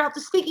we figured out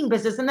the speaking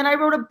business. And then I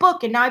wrote a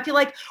book, and now I feel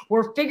like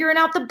we're figuring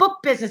out the book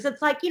business.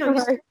 It's like, you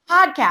start a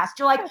podcast,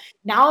 you're like,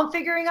 now I'm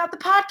figuring out the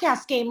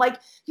podcast game. Like,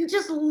 you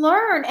just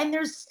learn. And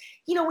there's,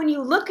 when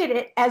you look at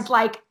it as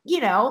like,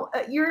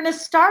 you're in a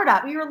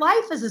startup, your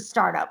life is a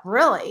startup,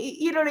 really.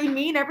 You know what I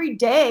mean? Every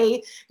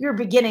day you're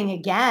beginning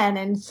again.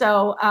 And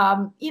so,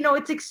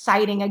 it's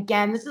exciting.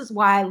 Again, this is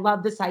why I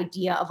love this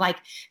idea of like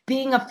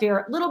being a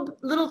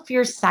little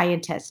fear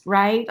scientist,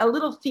 right? A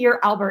little fear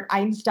Albert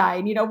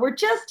Einstein. We're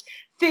just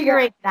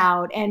figuring it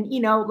out. And,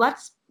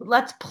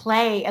 let's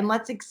play and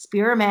let's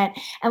experiment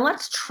and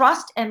let's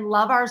trust and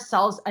love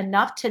ourselves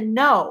enough to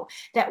know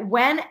that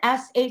when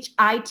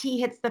SHIT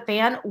hits the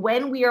fan,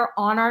 when we are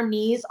on our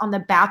knees on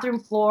the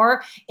bathroom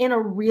floor in a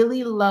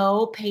really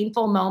low,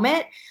 painful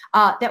moment,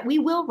 that we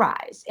will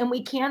rise, and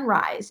we can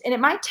rise. And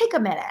it might take a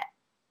minute,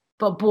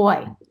 but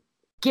boy,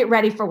 get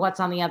ready for what's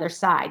on the other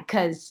side,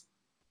 because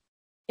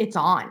it's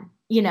on,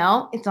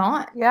 it's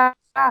on. Yeah.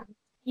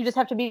 You just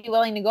have to be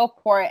willing to go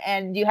for it,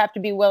 and you have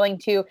to be willing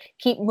to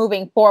keep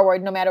moving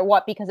forward no matter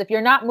what, because if you're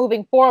not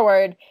moving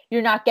forward,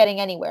 you're not getting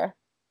anywhere.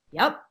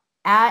 Yep.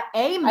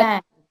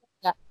 Amen.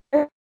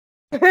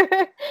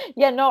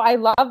 Yeah, no, I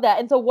love that.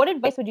 And so what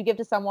advice would you give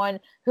to someone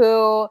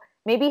who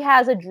maybe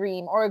has a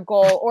dream or a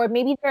goal, or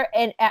maybe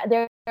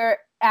they're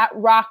at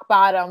rock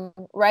bottom,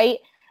 right?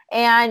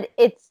 And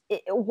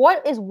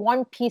what is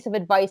one piece of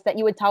advice that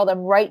you would tell them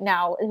right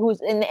now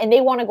and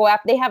they want to go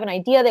after, they have an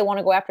idea, they want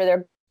to go after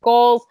their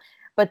goals,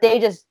 but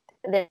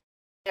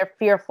they're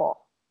fearful.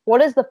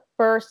 What is the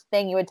first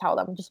thing you would tell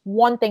them? Just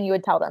one thing you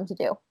would tell them to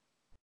do?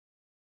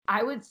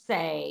 I would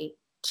say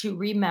to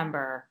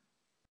remember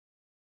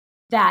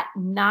that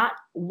not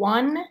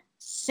one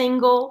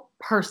single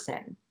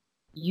person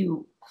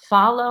you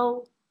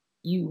follow,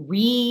 you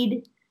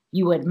read,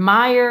 you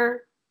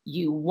admire,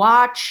 you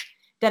watch,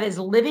 that is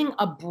living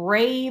a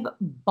brave,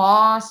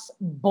 boss,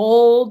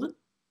 bold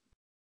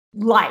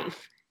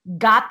life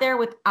got there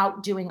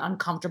without doing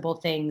uncomfortable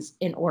things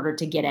in order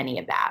to get any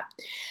of that.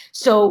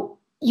 So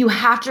you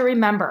have to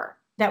remember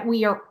that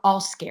we are all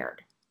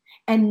scared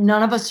and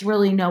none of us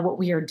really know what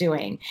we are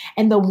doing.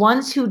 And the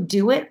ones who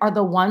do it are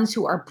the ones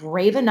who are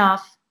brave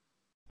enough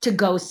to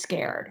go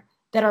scared,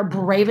 that are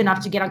brave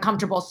enough to get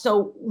uncomfortable.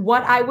 So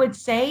what I would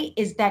say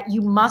is that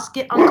you must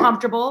get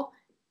uncomfortable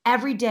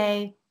every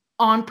day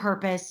on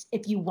purpose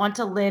if you want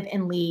to live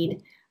and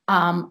lead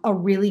a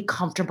really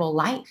comfortable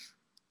life.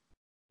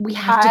 We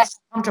have to be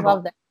comfortable.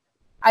 Love that.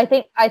 I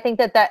think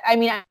that I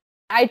mean,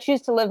 I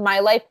choose to live my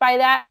life by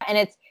that, and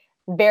it's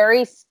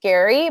very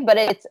scary, but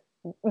it's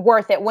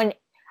worth it. When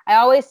I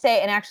always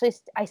say, and actually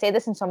I say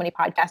this in so many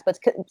podcasts, but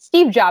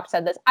Steve Jobs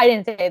said this. I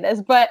didn't say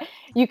this, but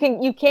you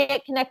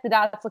can't connect the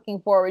dots looking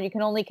forward. You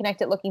can only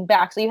connect it looking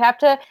back. So you have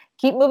to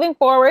keep moving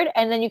forward,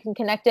 and then you can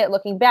connect it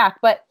looking back.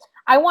 But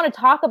I want to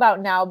talk about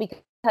now,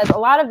 because a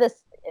lot of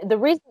this, the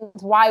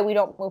reasons why we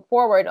don't move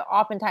forward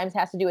oftentimes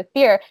has to do with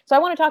fear. So I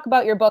want to talk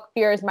about your book,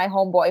 Fear is My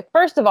Homeboy.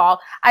 First of all,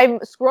 I'm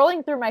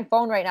scrolling through my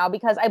phone right now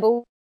because I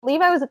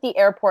believe I was at the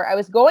airport. I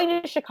was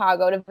going to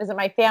Chicago to visit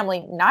my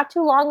family not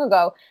too long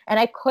ago, and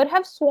I could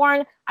have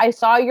sworn I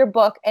saw your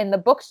book in the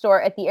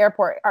bookstore at the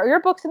airport. Are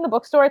your books in the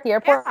bookstore at the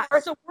airport? Yeah,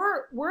 so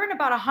we're in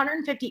about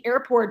 150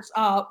 airports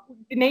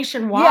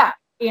nationwide.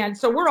 Yeah. And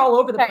so we're all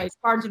over the place.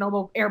 Barnes &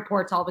 Noble,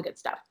 airports, all the good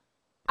stuff.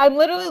 I'm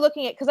literally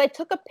looking at, because I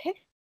took a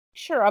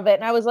picture of it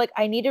and I was like,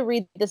 I need to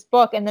read this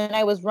book. And then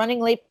I was running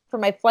late for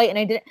my flight,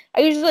 and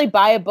I usually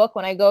buy a book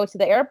when I go to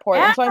the airport.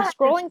 Yeah. And so I'm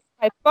scrolling through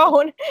my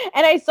phone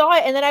and I saw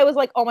it, and then I was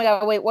like, oh my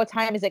God, wait, what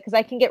time is it? Because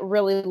I can get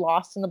really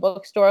lost in the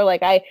bookstore.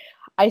 Like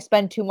I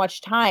spend too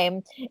much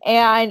time,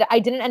 and I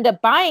didn't end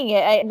up buying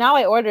it. Now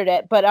I ordered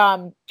it, but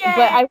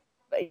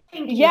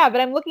but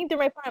I'm looking through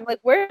my phone. I'm like,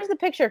 where's the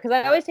picture? Because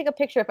I always take a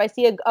picture if I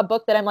see a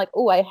book that I'm like,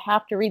 oh, I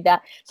have to read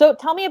that. So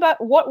tell me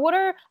about what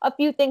are a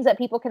few things that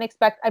people can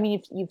expect. I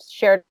mean, you've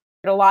shared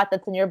a lot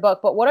that's in your book,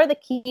 but what are the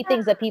key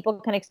things that people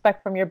can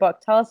expect from your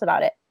book? Tell us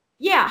about it.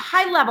 Yeah,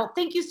 high level.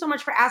 Thank you so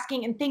much for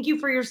asking, and thank you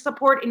for your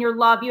support and your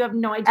love. You have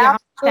no idea how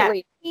much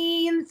that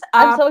means.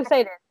 I'm so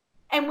excited.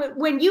 And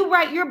when you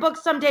write your book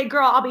someday,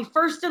 girl, I'll be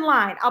first in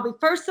line.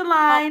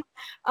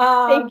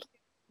 Thank you.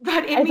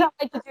 But it's on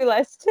my to-do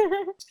list.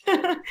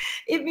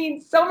 It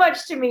means so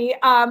much to me.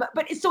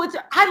 But so it's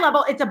high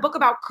level. It's a book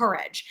about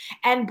courage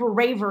and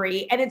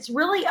bravery. And it's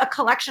really a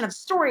collection of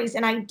stories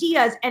and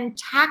ideas and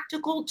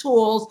tactical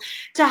tools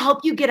to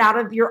help you get out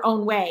of your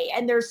own way.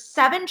 And there's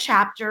 7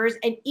 chapters,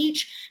 and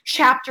each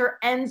chapter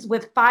ends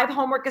with 5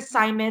 homework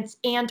assignments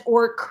and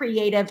or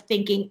creative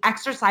thinking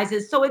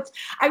exercises. So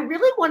I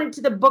really wanted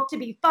the book to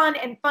be fun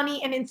and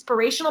funny and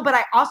inspirational, but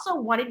I also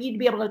wanted you to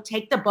be able to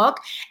take the book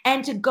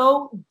and to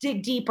go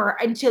dig deep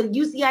and to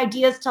use the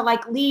ideas to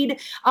like lead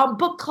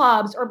book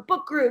clubs or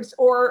book groups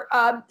or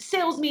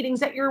sales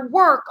meetings at your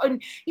work.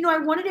 And, I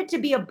wanted it to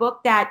be a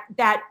book that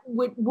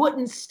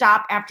wouldn't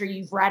stop after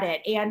you've read it.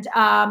 And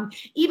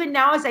even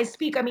now as I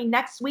speak, I mean,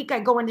 next week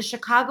I go into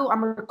Chicago.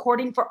 I'm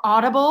recording for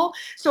Audible.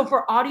 So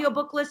for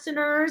audiobook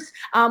listeners,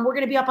 we're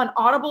going to be up on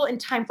Audible in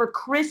time for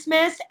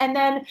Christmas. And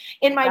then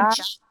in my...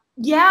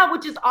 Yeah,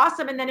 which is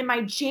awesome. And then in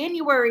my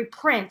January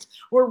print,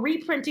 we're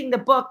reprinting the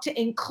book to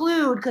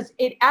include, because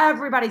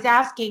everybody's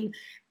asking,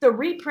 the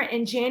reprint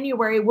in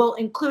January will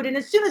include, and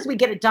as soon as we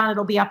get it done,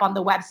 it'll be up on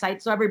the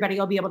website. So everybody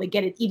will be able to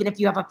get it, even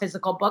if you have a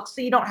physical book.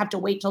 So you don't have to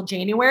wait till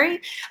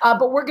January.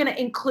 But we're going to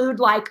include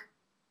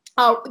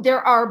there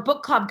are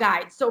book club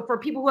guides. So for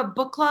people who have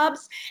book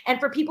clubs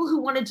and for people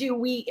who want to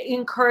we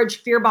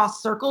encourage Fear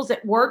Boss circles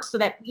at work so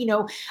that,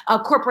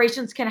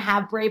 corporations can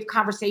have brave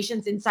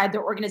conversations inside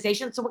their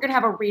organization. So we're going to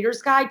have a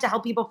reader's guide to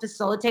help people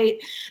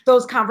facilitate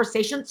those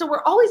conversations. So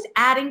we're always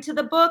adding to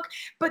the book,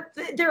 but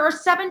there are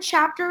 7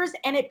 chapters,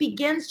 and it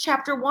begins.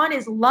 Chapter 1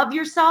 is love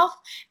yourself,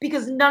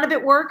 because none of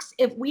it works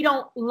if we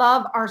don't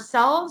love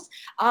ourselves.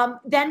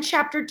 Then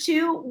chapter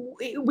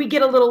 2, we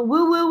get a little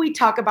woo-woo. We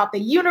talk about the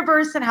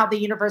universe and how the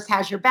universe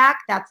has your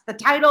back. That's the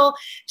title.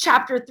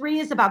 Chapter 3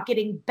 is about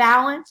getting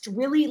balanced,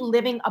 really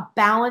living a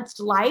balanced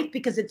life,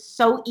 because it's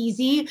so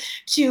easy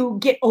to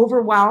get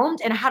overwhelmed.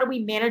 And how do we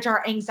manage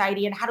our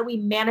anxiety, and how do we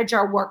manage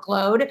our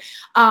workload?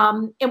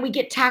 And we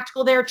get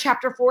tactical there.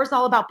 Chapter 4 is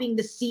all about being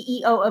the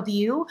CEO of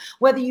you.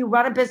 Whether you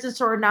run a business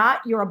or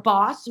not, you're a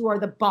boss. You are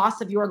the boss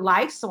of your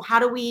life. So how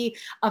do we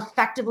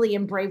effectively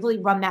and bravely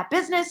run that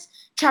business?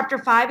 Chapter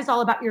 5 is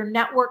all about your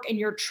network and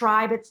your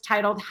tribe. It's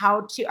titled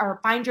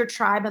Find Your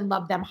Tribe and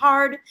Love Them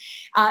Hard.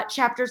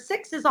 Chapter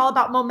 6 is all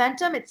about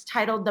momentum. It's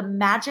titled The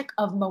Magic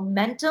of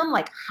Momentum.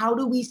 Like, how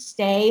do we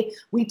stay?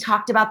 We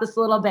talked about this a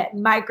little bit,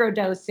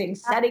 microdosing,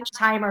 setting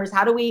timers.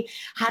 How do we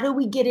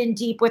get in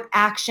deep with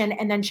action?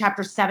 And then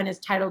chapter 7 is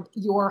titled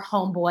Your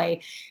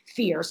Homeboy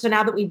Fear. So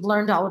now that we've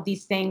learned all of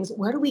these things,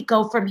 where do we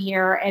go from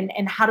here?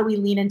 And how do we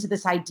lean into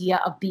this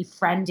idea of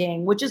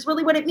befriending, which is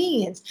really what it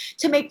means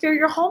to make fear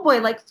your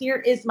homeboy? Like,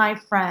 fear is my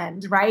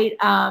friend, right?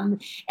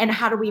 And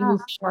how do we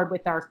move forward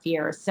with our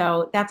fear?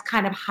 So that's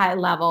kind of high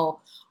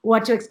level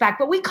what to expect.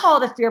 But we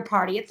call it a fear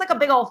party. It's like a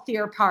big old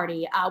fear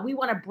party. We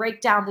want to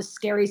break down the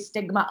scary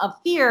stigma of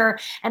fear.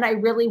 And I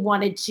really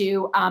wanted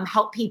to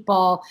help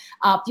people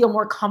feel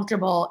more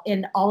comfortable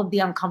in all of the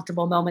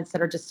uncomfortable moments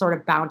that are just sort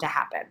of bound to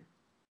happen.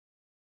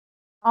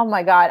 Oh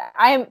my God.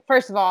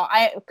 First of all,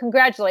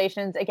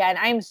 congratulations again.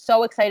 I'm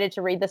so excited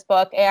to read this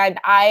book. And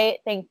I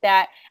think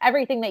that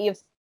everything that you've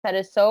said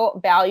is so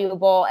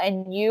valuable,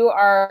 and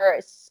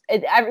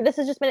this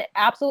has just been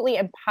absolutely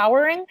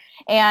empowering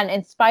and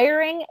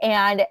inspiring,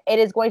 and it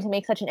is going to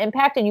make such an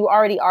impact, and you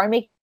already are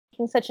making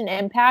such an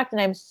impact.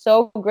 And I'm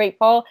so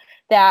grateful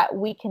that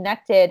we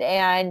connected,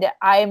 and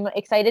I'm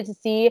excited to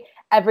see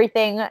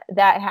everything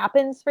that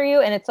happens for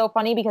you. And it's so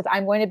funny because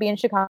I'm going to be in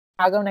Chicago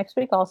next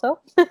week also.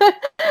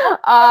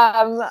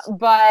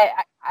 But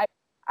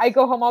I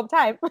go home all the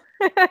time. Oh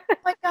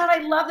my God, I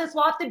love this.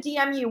 We'll have to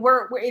DM you.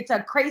 It's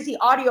a crazy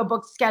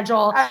audiobook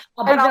schedule.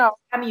 But I'll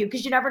DM you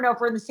because you never know if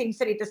we're in the same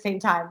city at the same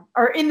time,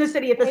 or in the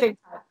city at the same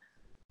time.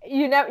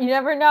 You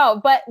never know.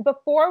 But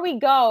before we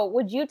go,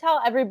 would you tell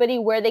everybody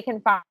where they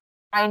can find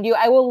you?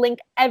 I will link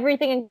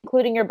everything,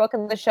 including your book,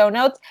 in the show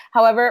notes.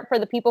 However, for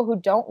the people who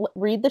don't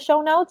read the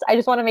show notes, I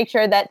just want to make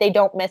sure that they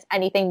don't miss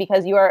anything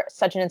because you are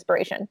such an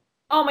inspiration.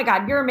 Oh my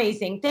God, you're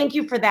amazing. Thank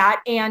you for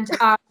that. And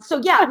so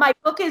yeah, my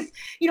book is,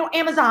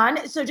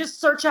 Amazon. So just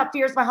search up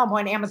Fear is My Homeboy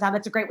on Amazon.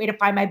 That's a great way to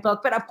find my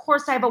book. But of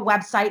course I have a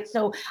website.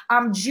 So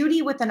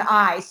Judy with an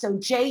I. So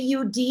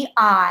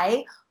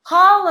JUDI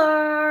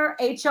Holler,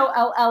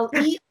 HOLLER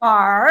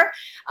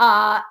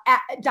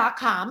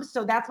 .com.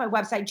 So that's my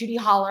website,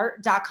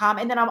 judyholler.com.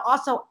 And then I'm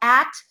also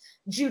at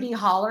Judy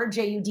Holler,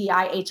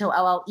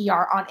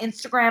 JUDIHOLLER on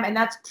Instagram. And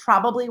that's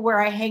probably where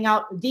I hang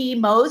out the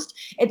most.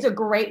 It's a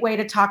great way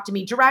to talk to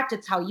me direct.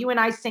 It's how you and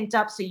I synced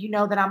up. So you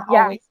know that I'm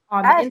always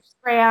on the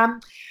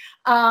Instagram.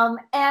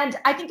 And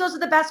I think those are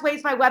the best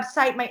ways: my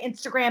website, my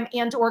Instagram,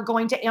 and or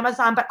going to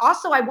Amazon. But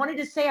also I wanted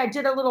to say I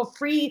did a little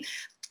freebie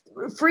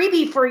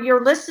for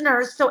your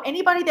listeners. So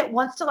anybody that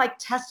wants to like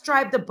test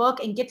drive the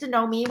book and get to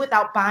know me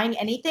without buying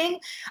anything,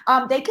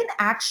 they can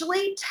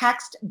actually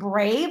text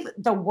BRAVE,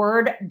 the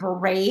word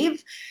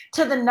BRAVE,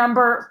 to the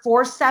number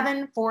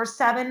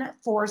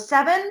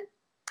 474747.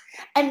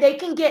 And they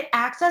can get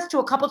access to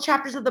a couple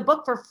chapters of the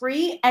book for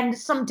free and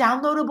some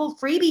downloadable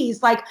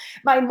freebies like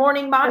my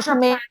morning mantra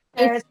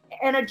practice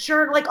and a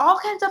journal, like all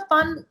kinds of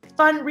fun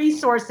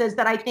resources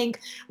that I think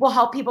will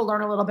help people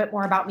learn a little bit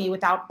more about me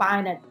without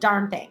buying a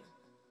darn thing.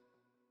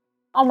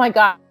 Oh my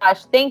gosh.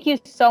 Thank you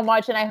so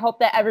much. And I hope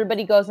that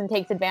everybody goes and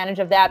takes advantage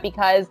of that,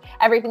 because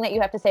everything that you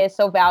have to say is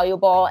so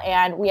valuable.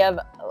 And we have,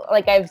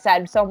 like I've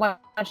said, so much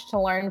to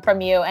learn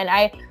from you. And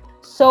I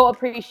so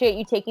appreciate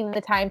you taking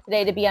the time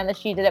today to be on the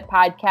She Did It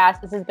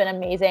podcast. This has been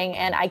amazing.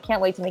 And I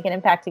can't wait to make an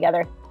impact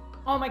together.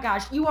 Oh my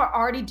gosh, you are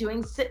already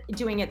doing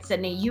it,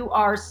 Sydney. You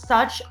are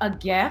such a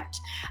gift.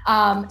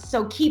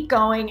 So keep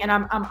going. And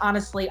I'm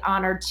honestly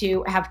honored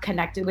to have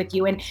connected with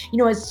you. And,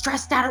 as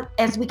stressed out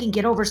as we can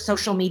get over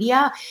social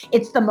media,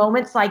 it's the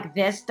moments like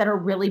this that are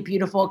really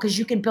beautiful, because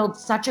you can build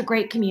such a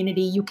great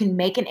community. You can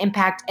make an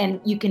impact,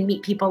 and you can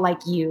meet people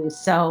like you.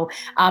 So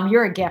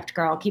you're a gift,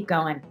 girl. Keep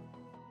going.